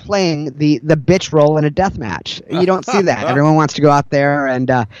guy playing the bitch role in a death match. You don't see that. Everyone wants to go out there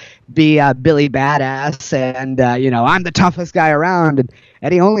and be Billy Badass and I'm the toughest guy around. And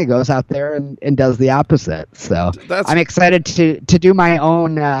Eddie Only goes out there and does the opposite. So I'm excited to do my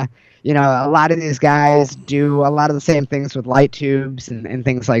own. A lot of these guys do a lot of the same things with light tubes and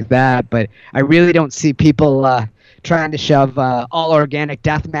things like that. But I really don't see people trying to shove all organic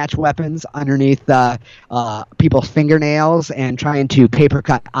deathmatch weapons underneath people's fingernails and trying to paper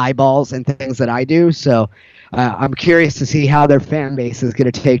cut eyeballs and things that I do. So I'm curious to see how their fan base is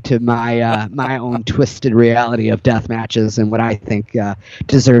going to take to my my own twisted reality of death matches and what I think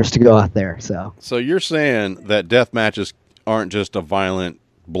deserves to go out there. So you're saying that death matches aren't just a violent,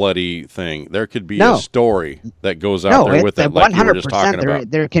 bloody thing. There could be a story that goes out there with it, like you were just talking about.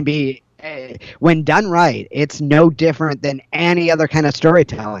 There can be. When done right, it's no different than any other kind of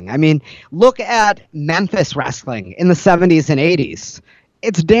storytelling. I mean, look at Memphis wrestling in the 70s and 80s.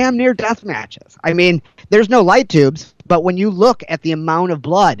 It's damn near death matches. I mean, there's no light tubes, but when you look at the amount of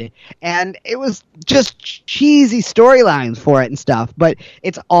blood, and it was just cheesy storylines for it and stuff, but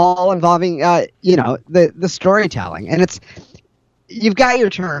it's all involving, the storytelling. And you've got your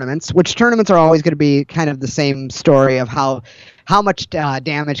tournaments, which tournaments are always going to be kind of the same story of how how much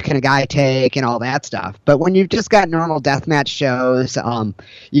damage can a guy take and all that stuff. But when you've just got normal deathmatch shows,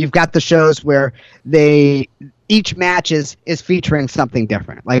 you've got the shows where each match is featuring something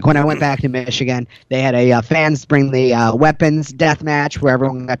different. Like when I went back to Michigan, they had a fans bring the weapons death match where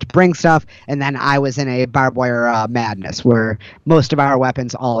everyone got to bring stuff, and then I was in a barbed wire madness where most of our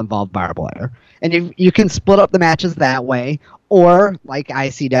weapons all involve barbed wire. And you can split up the matches that way, or like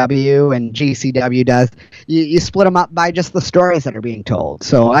ICW and GCW does, you split them up by just the stories that are being told.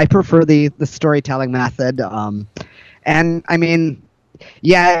 So I prefer the storytelling method. And I mean,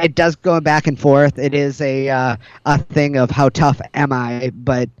 yeah, it does go back and forth. It is a thing of how tough am I,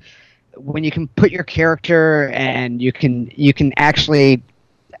 but when you can put your character and you can actually,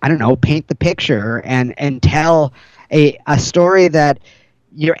 I don't know, paint the picture and tell a story that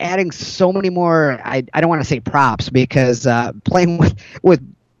you're adding so many more. I don't want to say props because playing with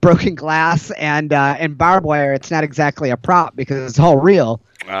broken glass and barbed wire, it's not exactly a prop because it's all real,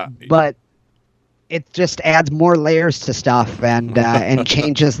 but it just adds more layers to stuff and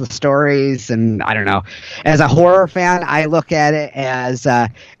changes the stories. And I don't know. As a horror fan, I look at it as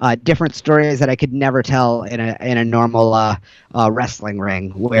different stories that I could never tell in a normal wrestling ring.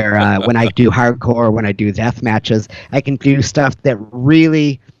 Where when I do hardcore, when I do death matches, I can do stuff that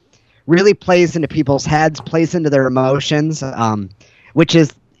really, really plays into people's heads, plays into their emotions, which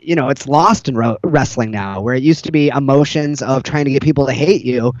is, you know, it's lost in wrestling now, where it used to be emotions of trying to get people to hate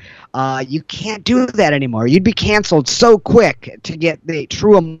you. You can't do that anymore. You'd be canceled so quick to get the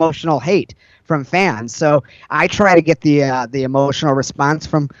true emotional hate from fans. So I try to get the emotional response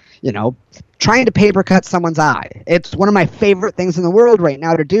from, you know, trying to paper cut someone's eye. It's one of my favorite things in the world right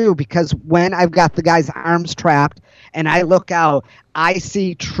now to do, because when I've got the guy's arms trapped and I look out, I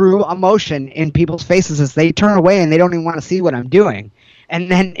see true emotion in people's faces as they turn away and they don't even want to see what I'm doing. And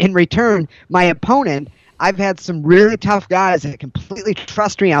then in return, my opponent, I've had some really tough guys that completely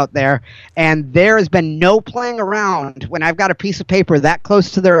trust me out there, and there has been no playing around when I've got a piece of paper that close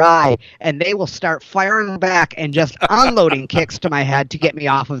to their eye, and they will start firing back and just unloading kicks to my head to get me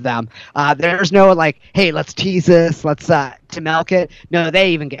off of them. There's no like, hey, let's tease this, let's to milk it. No,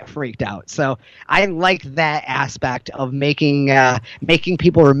 they even get freaked out. So I like that aspect of making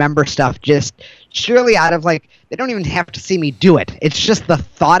people remember stuff just surely out of like, they don't even have to see me do it. It's just the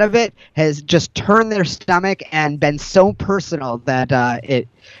thought of it has just turned their stomach and been so personal that it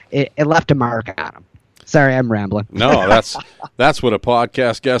left a mark on them. Sorry, I'm rambling. No, that's what a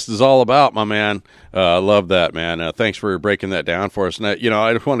podcast guest is all about, my man. I love that, man. Thanks for breaking that down for us. And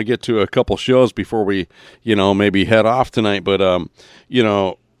I just want to get to a couple shows before we, maybe head off tonight. But, well,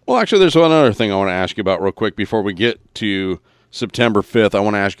 actually, there's one other thing I want to ask you about real quick before we get to September 5th. I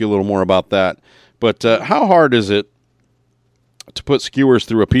want to ask you a little more about that. But how hard is it to put skewers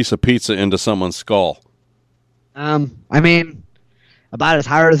through a piece of pizza into someone's skull? I mean, about as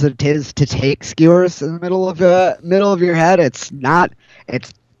hard as it is to take skewers in the middle of your head. It's not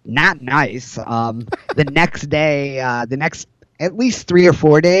nice. The next day, the next at least 3 or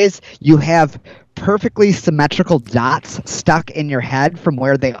 4 days, you have perfectly symmetrical dots stuck in your head from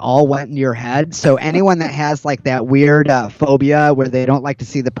where they all went in your head. So anyone that has like that weird phobia where they don't like to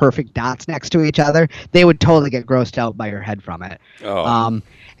see the perfect dots next to each other, they would totally get grossed out by your head from it. Oh.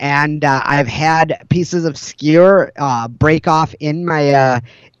 And I've had pieces of skewer break off in my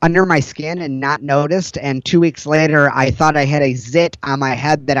under my skin and not noticed. And 2 weeks later, I thought I had a zit on my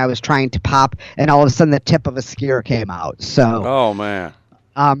head that I was trying to pop, and all of a sudden the tip of a skewer came out. So, oh man,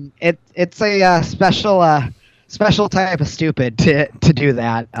 it's a special type of stupid to do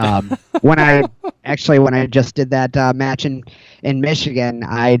that. When I just did that match in Michigan,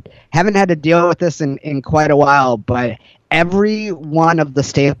 I haven't had to deal with this in quite a while, but every one of the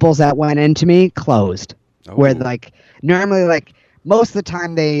staples that went into me closed. Oh. Where like normally like most of the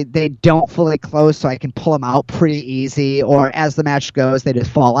time they don't fully close, so I can pull them out pretty easy, or as the match goes they just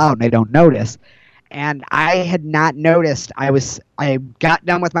fall out and I don't notice. And I had not noticed. I got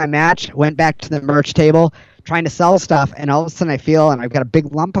done with my match, went back to the merch table trying to sell stuff, and all of a sudden I feel, and I've got a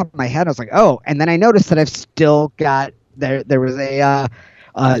big lump on my head. I was like, oh, and then I noticed that I've still got there was a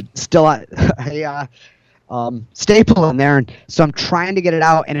staple in there, and so I'm trying to get it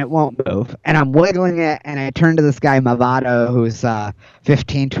out and it won't move, and I'm wiggling it, and I turn to this guy Movado, who's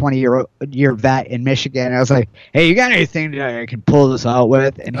 15-20 year vet in Michigan, and I was like, hey, you got anything that I can pull this out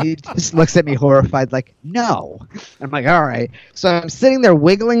with? And he just looks at me horrified like, no. I'm like, all right. So I'm sitting there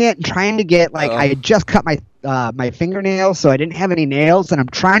wiggling it and trying to get like I had just cut my fingernails, so I didn't have any nails, and I'm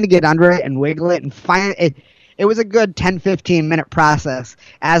trying to get under it and wiggle it and find it it was a good 10-15 minute process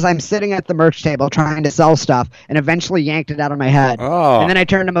as I'm sitting at the merch table trying to sell stuff, and eventually yanked it out of my head. Oh. And then I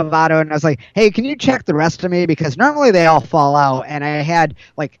turned to Movado and I was like, hey, can you check the rest of me? Because normally they all fall out, and I had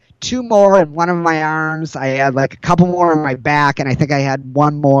like 2 more in one of my arms. I had like a couple more in my back, and I think I had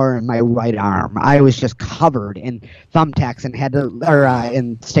 1 more in my right arm. I was just covered in thumbtacks and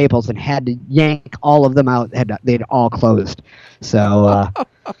in staples, and had to yank all of them out. They'd all closed. So,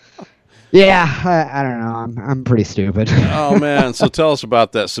 yeah, I don't know. I'm pretty stupid. Oh man! So tell us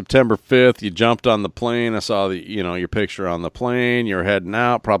about that September 5th. You jumped on the plane. I saw your picture on the plane. You're heading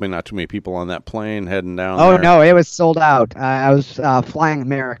out. Probably not too many people on that plane heading down. Oh there. no, it was sold out. I was flying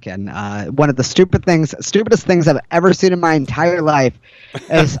American. One of the stupidest things I've ever seen in my entire life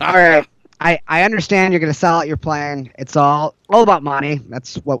is all right. I understand you're going to sell out your plane. It's all about money.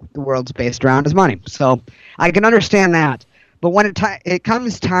 That's what the world's based around, is money. So I can understand that. But when it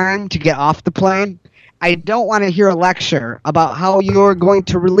comes time to get off the plane, I don't want to hear a lecture about how you're going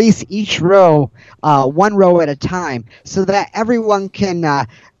to release each row, 1 row at a time, so that everyone can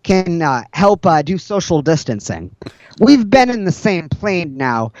help do social distancing. We've been in the same plane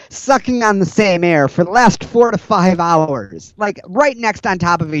now, sucking on the same air for the last 4 to 5 hours, like right next on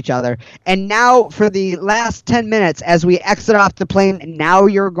top of each other. And now for the last 10 minutes, as we exit off the plane, now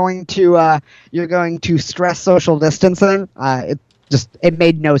you're going to stress social distancing. It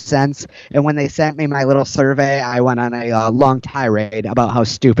made no sense. And when they sent me my little survey, I went on a long tirade about how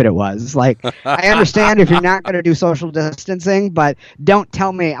stupid it was. Like, I understand if you're not going to do social distancing, but don't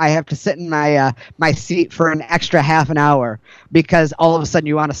tell me I have to sit in my seat for an extra half an hour because all of a sudden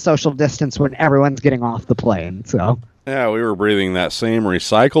you want to social distance when everyone's getting off the plane. So yeah, we were breathing that same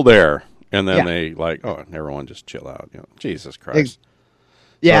recycled air, and then they everyone just chill out. Jesus Christ.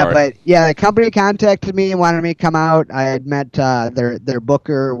 Yeah, Sorry. but yeah, the company contacted me and wanted me to come out. I had met their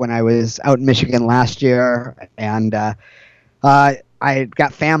booker when I was out in Michigan last year, and I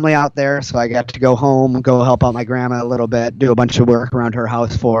got family out there, so I got to go home, go help out my grandma a little bit, do a bunch of work around her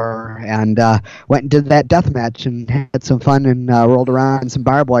house for her, and went and did that death match and had some fun and rolled around in some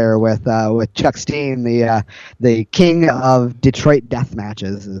barbed wire with Chuck Steen, the king of Detroit death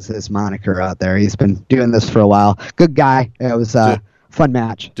matches is his moniker out there. He's been doing this for a while. Good guy. It was fun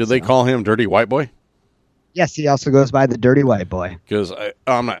match. Did they call him Dirty White Boy? Yes, he also goes by the Dirty White Boy. Because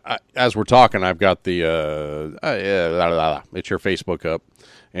as we're talking, I've got the it's your Facebook up,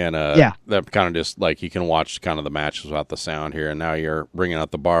 and that kind of just like you can watch kind of the matches without the sound here. And now you're bringing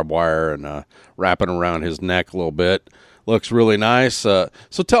out the barbed wire and wrapping around his neck a little bit. Looks really nice. So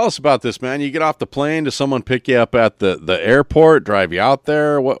tell us about this, man. You get off the plane. Does someone pick you up at the airport? Drive you out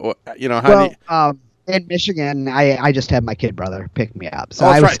there? What in Michigan, I just had my kid brother pick me up, so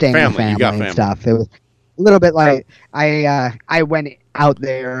I was staying with family and stuff. It was a little bit like I went out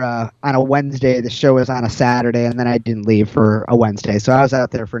there on a Wednesday. The show was on a Saturday, and then I didn't leave for a Wednesday, so I was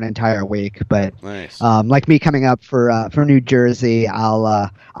out there for an entire week. But nice. Like me coming up for New Jersey,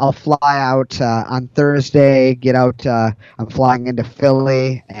 I'll fly out on Thursday. Get out. I'm flying into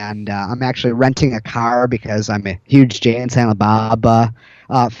Philly, and I'm actually renting a car because I'm a huge Jay and Silent Bob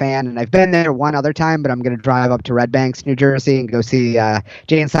fan, and I've been there one other time, but I'm going to drive up to Red Banks, New Jersey, and go see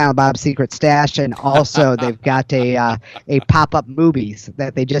Jay and Silent Bob's Secret Stash, and also they've got a pop-up movies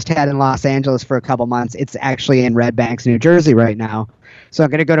that they just had in Los Angeles for a couple months. It's actually in Red Banks, New Jersey right now. So I'm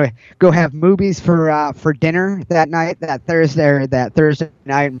going to go have movies for dinner that Thursday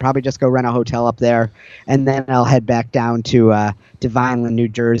night, and probably just go rent a hotel up there, and then I'll head back down to Vineland, New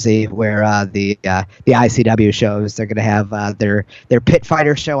Jersey, where the ICW shows. They're going to have their Pit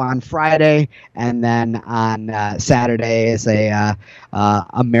Fighter show on Friday, and then on Saturday is a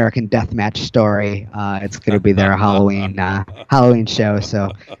American Deathmatch Story. It's going to be their Halloween show.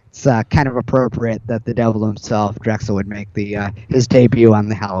 So it's kind of appropriate that the devil himself, Drexel, would make his debut on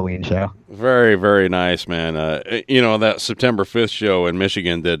the Halloween show. Very, very nice, man. That September 5th show in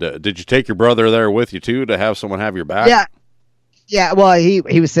Michigan, did you take your brother there with you, too, to have someone have your back? Yeah, well, he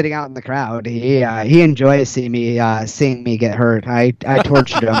was sitting out in the crowd. He enjoys seeing me get hurt. I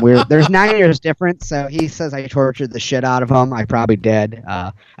tortured him. There's 9 years difference, so he says I tortured the shit out of him. I probably did.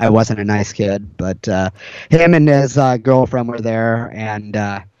 I wasn't a nice kid, but him and his girlfriend were there, and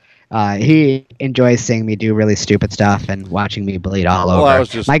he enjoys seeing me do really stupid stuff and watching me bleed all over.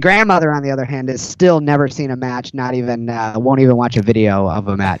 My grandmother, on the other hand, has still never seen a match. Not even won't even watch a video of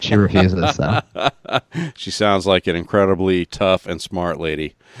a match. She refuses. So. She sounds like an incredibly tough and smart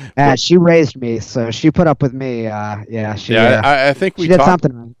lady. She raised me, so she put up with me. I think we did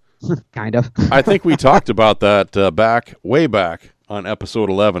something right. Kind of. I think we talked about that way back on episode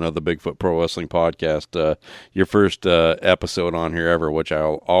 11 of the Bigfoot Pro Wrestling Podcast. Your first episode on here ever, which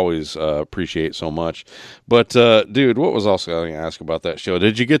I'll always appreciate so much. But, dude, what was also going to ask about that show?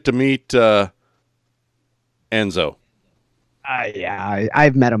 Did you get to meet Enzo? Yeah,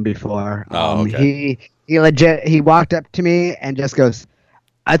 I've met him before. Okay. He walked up to me and just goes,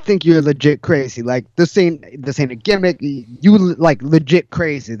 I think you're legit crazy. Like, this ain't a gimmick. You like legit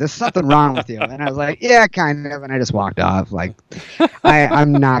crazy. There's something wrong with you. And I was like, yeah, kind of. And I just walked off. Like,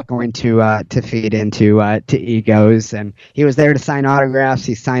 I'm not going to feed into to egos. And he was there to sign autographs.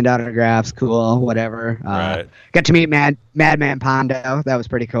 He signed autographs. Cool, whatever. Right. Got to meet Madman Pondo. That was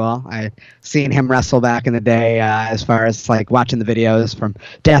pretty cool. I seen him wrestle back in the day. As far as like watching the videos from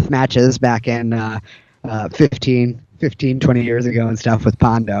death matches back in 15, 20 years ago and stuff with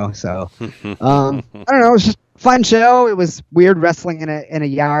Pondo. So, I don't know. It was just a fun show. It was weird wrestling in a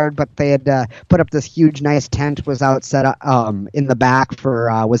yard, but they had put up this huge, nice tent was out set up in the back for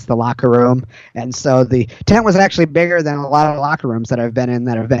was the locker room. And so the tent was actually bigger than a lot of locker rooms that I've been in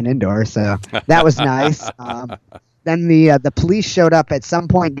that have been indoor. So that was nice. Then the police showed up at some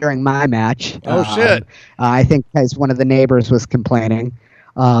point during my match. Oh, shit. I think because one of the neighbors was complaining.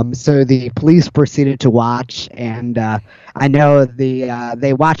 So the police proceeded to watch, and I know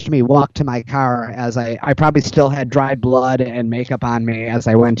they watched me walk to my car as I probably still had dry blood and makeup on me as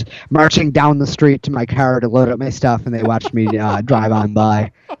I went marching down the street to my car to load up my stuff, and they watched me drive on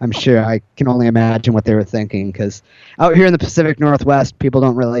by. I'm sure I can only imagine what they were thinking, because out here in the Pacific Northwest, people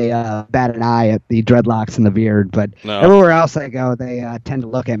don't really bat an eye at the dreadlocks and the beard, but everywhere else I go, they tend to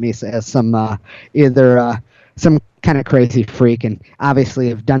look at me as some either some kind of crazy freak, and obviously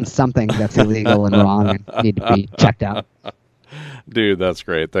have done something that's illegal and wrong and need to be checked out. Dude, that's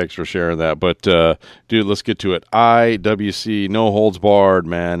great. Thanks for sharing that. But, dude, let's get to it. IWC, No Holds Barred,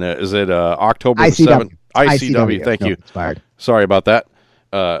 man. Is it October 7th? ICW, thank you. Sorry about that.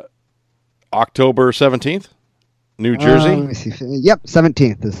 October 17th, New Jersey? Let me see. Yep,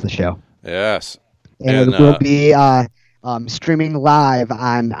 17th is the show. Yes. And it will be streaming live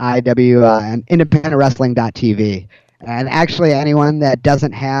on IW and independentwrestling.tv. And actually, anyone that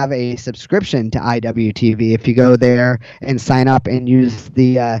doesn't have a subscription to IWTV, if you go there and sign up and use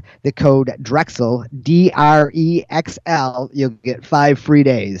the code Drexel, DREXL, you'll get 5 free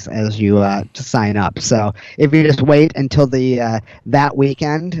days as you to sign up. So if you just wait until that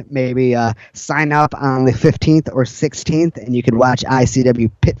weekend, maybe sign up on the 15th or 16th, and you can watch ICW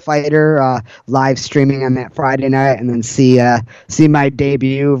Pit Fighter live streaming on that Friday night, and then see my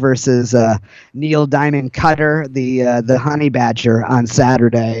debut versus Neil Diamond Cutter, the honey badger on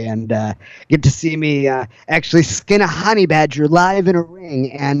Saturday, and get to see me actually skin a honey badger live in a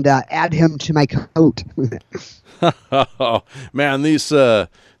ring and add him to my coat. Oh, man, these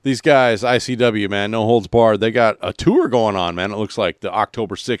guys, ICW, man, No Holds Barred, they got a tour going on, man. It looks like the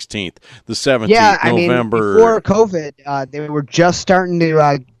October 16th, the 17th, November. Before COVID, they were just starting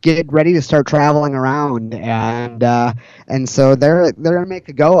to get ready to start traveling around, and so they're gonna make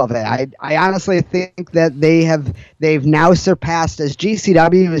a go of it. I honestly think that they've now surpassed, as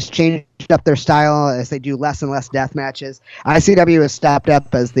GCW has changed up their style as they do less and less death matches. ICW has stepped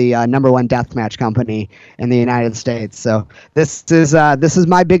up as the #1 death match company in the United States. So this is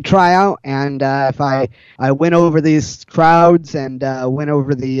my big tryout, and if I win over these crowds and win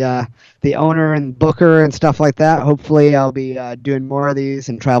over the owner and booker and stuff like that, hopefully I'll be doing more of these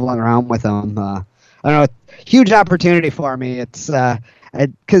and traveling around with them. I don't know, huge opportunity for me. It's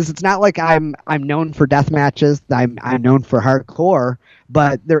because it's not like I'm known for death matches. I'm known for hardcore,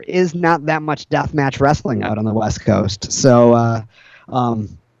 but there is not that much death match wrestling out on the West Coast. So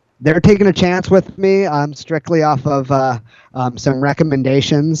they're taking a chance with me, strictly off of some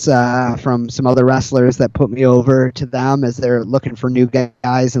recommendations from some other wrestlers that put me over to them as they're looking for new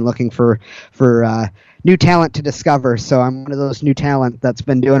guys and looking for new talent to discover. So I'm one of those new talent that's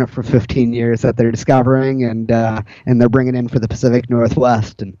been doing it for 15 years that they're discovering, and they're bringing in for the Pacific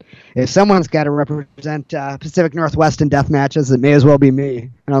Northwest. And if someone's got to represent Pacific Northwest in death matches, it may as well be me.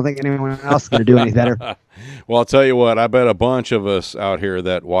 I don't think anyone else is going to do any better. Well, I'll tell you what, I bet a bunch of us out here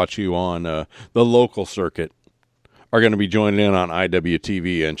that watch you on the local circuit are going to be joining in on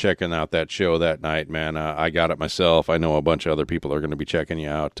IWTV and checking out that show that night, man. I got it myself. I know a bunch of other people are going to be checking you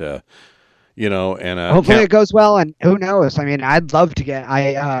out. And hopefully it goes well, and who knows? I mean, I'd love to get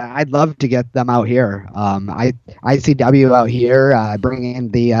them out here. ICW out here, bring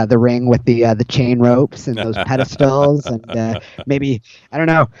in the ring with the chain ropes and those pedestals, and maybe, I don't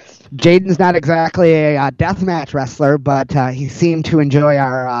know. Jaden's not exactly a deathmatch wrestler, but he seemed to enjoy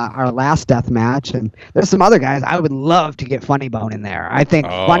our last death match. And there's some other guys I would love to get Funny Bone in there. I think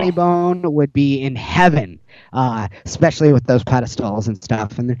Funny Bone would be in heaven especially with those pedestals and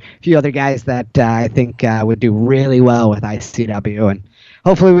stuff. And a few other guys that I think would do really well with ICW. And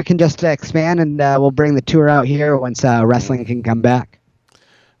hopefully we can just expand, and we'll bring the tour out here once wrestling can come back.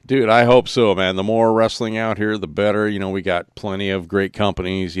 Dude, I hope so, man. The more wrestling out here, the better. We got plenty of great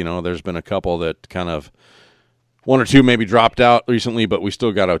companies. There's been a couple that kind of, one or two maybe dropped out recently, but we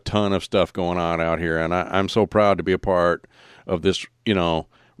still got a ton of stuff going on out here. And I'm so proud to be a part of this,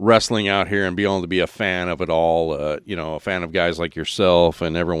 wrestling out here and be able to be a fan of it all, a fan of guys like yourself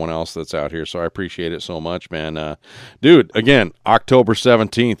and everyone else that's out here. So I appreciate it so much, man. Dude, again, October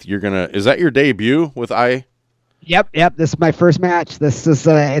 17th, is that your debut with Yep. This is my first match. This is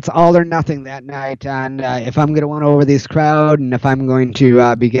it's all or nothing that night, and if I'm going to win over this crowd, and if I'm going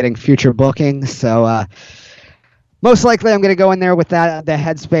to be getting future bookings, so most likely I'm going to go in there with the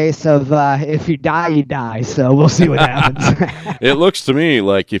headspace of if you die, you die. So we'll see what happens. It looks to me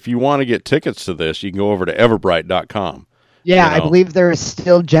like if you want to get tickets to this, you can go over to Everbright.com. Yeah, I believe there is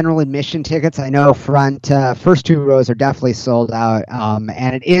still general admission tickets. I know first two rows are definitely sold out,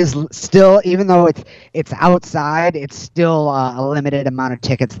 and it is still, even though it's outside, it's still a limited amount of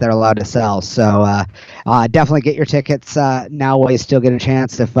tickets they're allowed to sell. So definitely get your tickets now while you still get a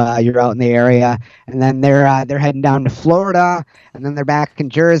chance if you're out in the area. And then they're heading down to Florida, and then they're back in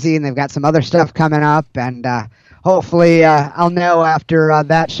Jersey, and they've got some other stuff coming up. And hopefully I'll know after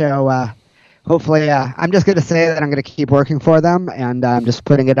that show. Hopefully, I'm just going to say that I'm going to keep working for them, and I'm just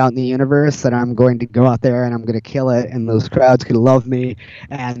putting it out in the universe that I'm going to go out there and I'm going to kill it, and those crowds going to love me,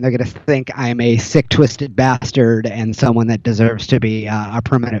 and they're going to think I'm a sick, twisted bastard and someone that deserves to be a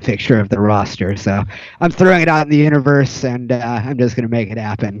permanent fixture of the roster. So I'm throwing it out in the universe, and I'm just going to make it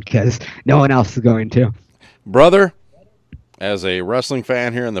happen because no one else is going to. Brother, as a wrestling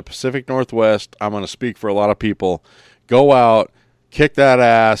fan here in the Pacific Northwest, I'm going to speak for a lot of people. Go out. Kick that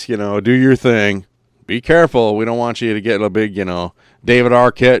ass, do your thing. Be careful. We don't want you to get a big, David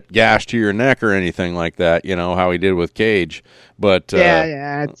Arquette gash to your neck or anything like that, how he did with Cage. But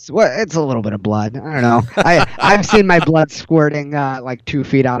yeah, it's a little bit of blood. I don't know. I've seen my blood squirting like 2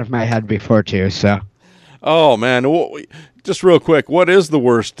 feet out of my head before too. So. Oh man, just real quick, what is the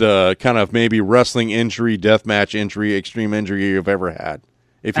worst kind of maybe wrestling injury, deathmatch injury, extreme injury you've ever had?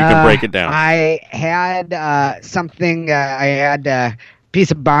 If you can break it down. I had something. I had a piece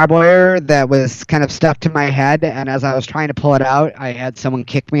of barbed wire that was kind of stuck to my head, and as I was trying to pull it out, I had someone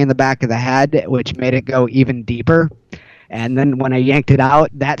kick me in the back of the head, which made it go even deeper. And then when I yanked it out,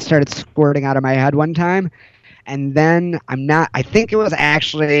 that started squirting out of my head one time. And then I think it was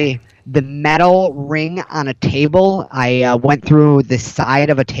actually the metal ring on a table. I went through the side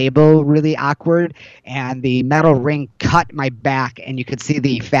of a table really awkward, and the metal ring cut my back, and you could see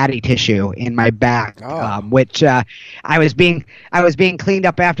the fatty tissue in my back, which I was being cleaned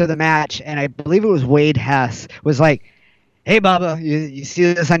up after the match, and I believe it was Wade Hess was like, "Hey, Bubba, you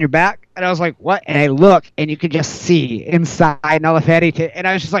see this on your back?" And I was like, "What?" And I look, and you could just see inside and all the fatty and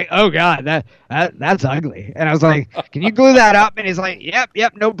I was just like, "Oh God, that's ugly." And I was like, "Can you glue that up?" And he's like,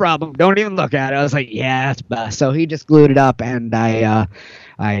 "Yep, no problem. Don't even look at it." I was like, "Yeah, that's best." So he just glued it up, and I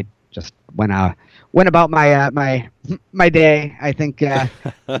just went about my day. I think it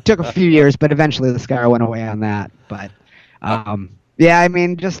took a few years, but eventually the scar went away on that. But yeah, I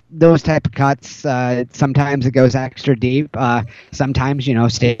mean, just those type of cuts. Sometimes it goes extra deep. Sometimes,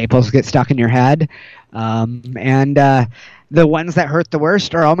 staples get stuck in your head. And the ones that hurt the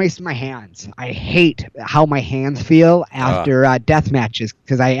worst are always my hands. I hate how my hands feel after death matches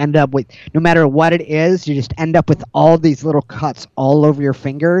because I end up with, no matter what it is, you just end up with all these little cuts all over your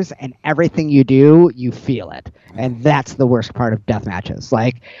fingers, and everything you do, you feel it. And that's the worst part of death matches.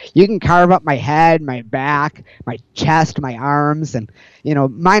 Like, you can carve up my head, my back, my chest, my arms, and,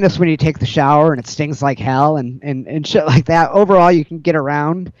 minus when you take the shower and it stings like hell and shit like that. Overall, you can get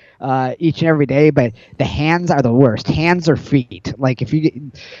around each and every day, but the hands are the worst. Hands or feet. Like, if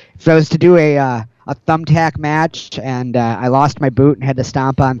I was to do a thumbtack match and I lost my boot and had to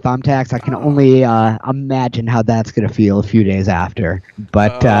stomp on thumbtacks, I can only imagine how that's going to feel a few days after.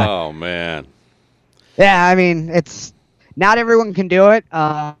 But oh man. Yeah, I mean, it's not everyone can do it.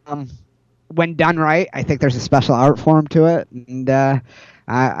 When done right, I think there's a special art form to it, and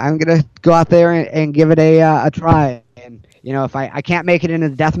I'm gonna go out there and give it a try. And if I can't make it into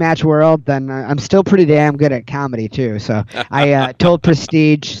the deathmatch world, then I'm still pretty damn good at comedy too. So I told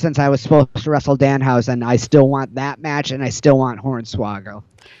Prestige, since I was supposed to wrestle Danhausen, I still want that match, and I still want Hornswoggle,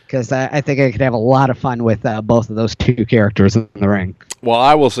 because I think I could have a lot of fun with both of those two characters in the ring. Well,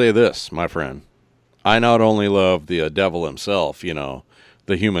 I will say this, my friend. I not only love the devil himself, the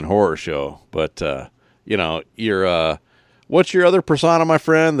Human Horror Show, but you're what's your other persona, my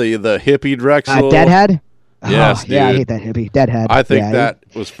friend? The hippie Drexel. Deadhead. Yes, Yeah, I dude. hate that hippie. Deadhead. I think Yeah, that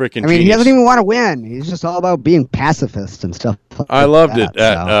was freaking I mean, he genius. doesn't even want to win. He's just all about being pacifist and stuff. I loved like it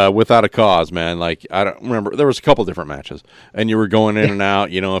that, so. Without a Cause, man. Like, I don't remember. There was a couple different matches, and you were going in and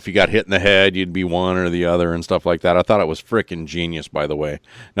out. You know, if you got hit in the head, you'd be one or the other and stuff like that. I thought it was freaking genius, by the way.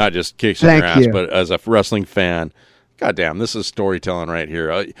 Not just kicks in your Thank ass, you. but as a wrestling fan, goddamn, this is storytelling right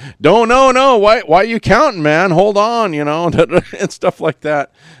here. No. Why are you counting, man? Hold on, you know, and stuff like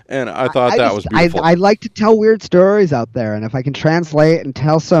that. And I thought that was beautiful. I like to tell weird stories out there, and if I can translate and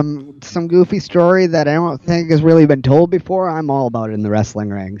tell some goofy story that I don't think has really been told before, I'm all about it in the wrestling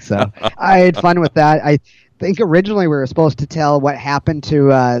ring. So I had fun with that. I think originally we were supposed to tell what happened to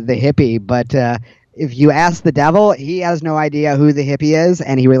the hippie, but if you ask the devil, he has no idea who the hippie is,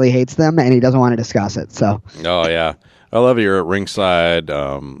 and he really hates them, and he doesn't want to discuss it. So Oh, yeah. I love you're at ringside.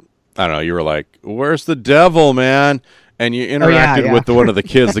 I don't know. You were like, where's the devil, man? And you interacted with one of the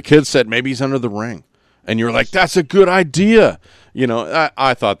kids. The kid said, maybe he's under the ring. And you were like, that's a good idea. You know,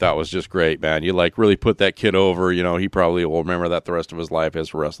 I thought that was just great, man. You, like, really put that kid over. You know, he probably will remember that the rest of his life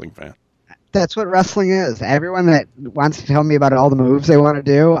as a wrestling fan. that's what wrestling is. Everyone that wants to tell me about all the moves they want to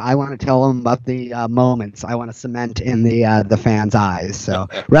do, I want to tell them about the moments I want to cement in the fans' eyes. So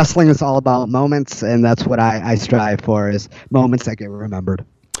wrestling is all about moments, and that's what I strive for, is moments that get remembered.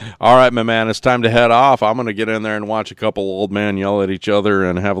 All right, my man, it's time to head off. I'm going to get in there and watch a couple old men yell at each other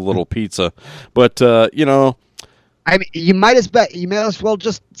and have a little pizza. But, you know, I mean, you might as well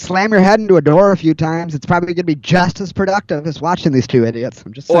just slam your head into a door a few times. It's probably going to be just as productive as watching these two idiots.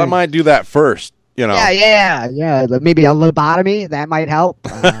 I'm just saying. well, I might do that first, you know. Yeah. Maybe a lobotomy, that might help.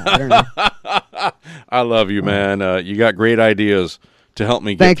 I don't know. I love you, man. You got great ideas to help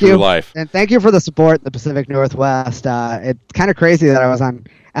me get Thank through you. life. And thank you for the support in the Pacific Northwest. It's kind of crazy that I was on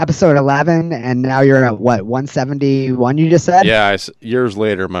episode 11, and now you're at, what, 171, you just said? Yeah, years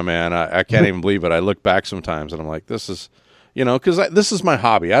later, my man, I can't even believe it. I look back sometimes, and I'm like, this is, you know, because this is my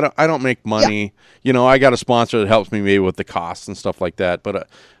hobby. I don't make money. Yeah. You know, I got a sponsor that helps me maybe with the costs and stuff like that, but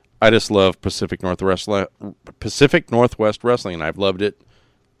I just love Pacific Northwest Wrestling, and I've loved it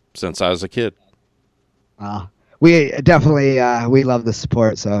since I was a kid. We definitely we love the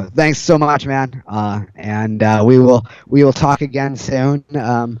support, so thanks so much, man. And we will talk again soon.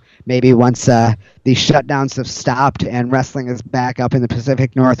 Maybe once these shutdowns have stopped and wrestling is back up in the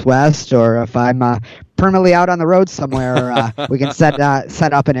Pacific Northwest, or if I'm permanently out on the road somewhere, we can set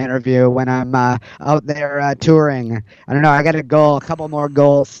up an interview when I'm out there touring. I don't know. I got a couple more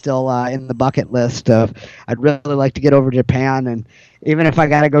goals still in the bucket list. I'd really like to get over to Japan, and even if I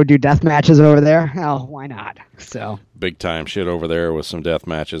got to go do death matches over there, hell, why not? So Big time shit over there with some death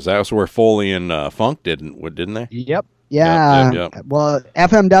matches. That was where Foley and Funk didn't they? Yep. Yeah. Yep. Well,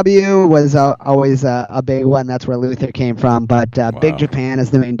 FMW was always a big one. That's where Luther came from. But Big Japan is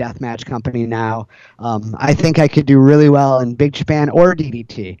the main deathmatch company now. I think I could do really well in Big Japan or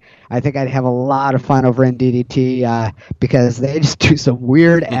DDT. I think I'd have a lot of fun over in DDT because they just do some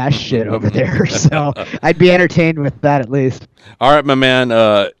weird ass shit over there. So I'd be entertained with that at least. All right, my man.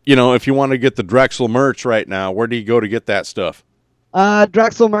 You know, if you want to get the Drexel merch right now, where do you go to get that stuff?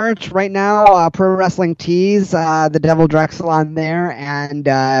 Drexel merch right now, Pro Wrestling Tees, the Devil Drexel on there, and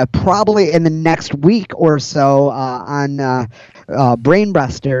probably in the next week or so on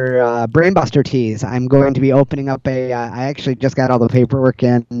Brainbuster Tees. I'm going to be opening up I actually just got all the paperwork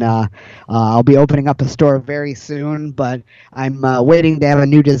in. I'll be opening up a store very soon, but I'm waiting to have a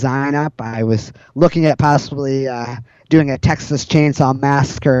new design up. I was looking at possibly doing a Texas Chainsaw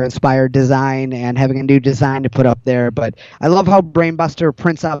Massacre inspired design and having a new design to put up there. But I love how Brainbuster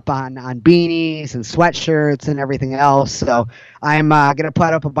prints up on beanies and sweatshirts and everything else. So I'm going to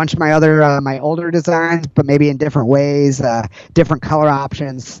put up a bunch of my other my older designs, but maybe in different ways, different color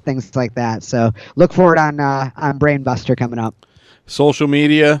options, things like that. So look for it on Brainbuster coming up. Social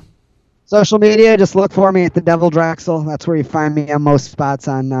media. Social media, just look for me at the Devil Drexel. That's where you find me on most spots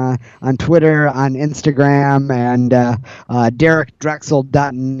on Twitter, on Instagram, and Derek Drexel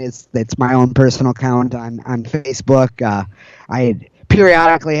Dutton. It's my own personal account on Facebook. I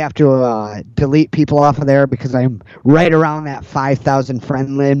periodically have to delete people off of there because I'm right around that 5,000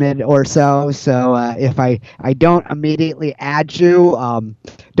 friend limit or so. So if I don't immediately add you,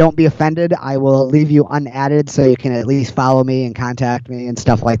 don't be offended. I will leave you unadded so you can at least follow me and contact me and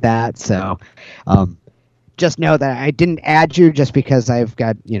stuff like that. So just know that I didn't add you just because I've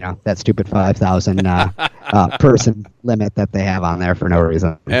got, that stupid 5,000 person limit that they have on there for no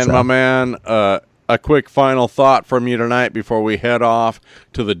reason. And my man, a quick final thought from you tonight before we head off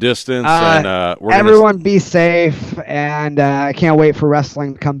to the distance. Everyone be safe, and I can't wait for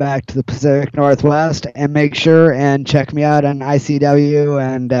wrestling to come back to the Pacific Northwest. And make sure and check me out on ICW,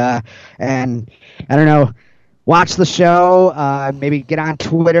 and I don't know, watch the show, maybe get on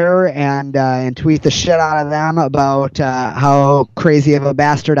Twitter and tweet the shit out of them about how crazy of a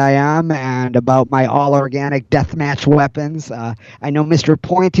bastard I am and about my all-organic deathmatch weapons. I know Mr.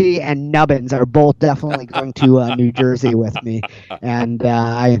 Pointy and Nubbins are both definitely going to New Jersey with me, and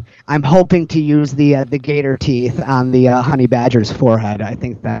I'm hoping to use the gator teeth on the honey badger's forehead. I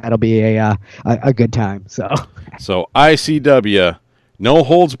think that'll be a good time. So ICW, No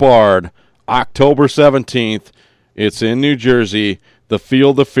Holds Barred, October 17th. It's in New Jersey, the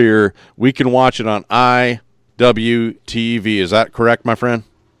Field of Fear. We can watch it on IWTV. Is that correct, my friend?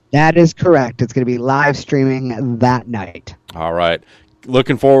 That is correct. It's going to be live streaming that night. All right.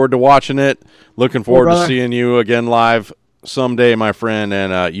 Looking forward to watching it. Looking forward to seeing you again live someday, my friend.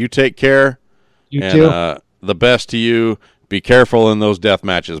 And you take care. You too. The best to you. Be careful in those death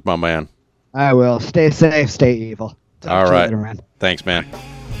matches, my man. I will. Stay safe. Stay evil. All right. Thanks, man.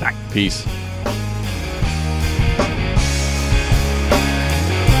 Bye. Peace.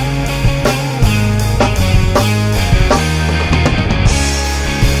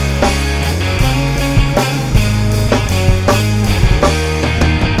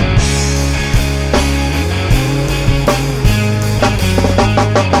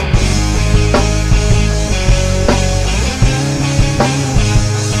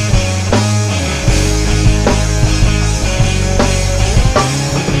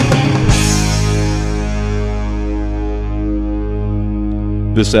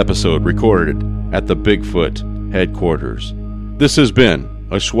 This episode recorded at the Bigfoot headquarters. This has been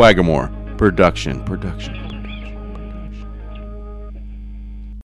a Swagamore production.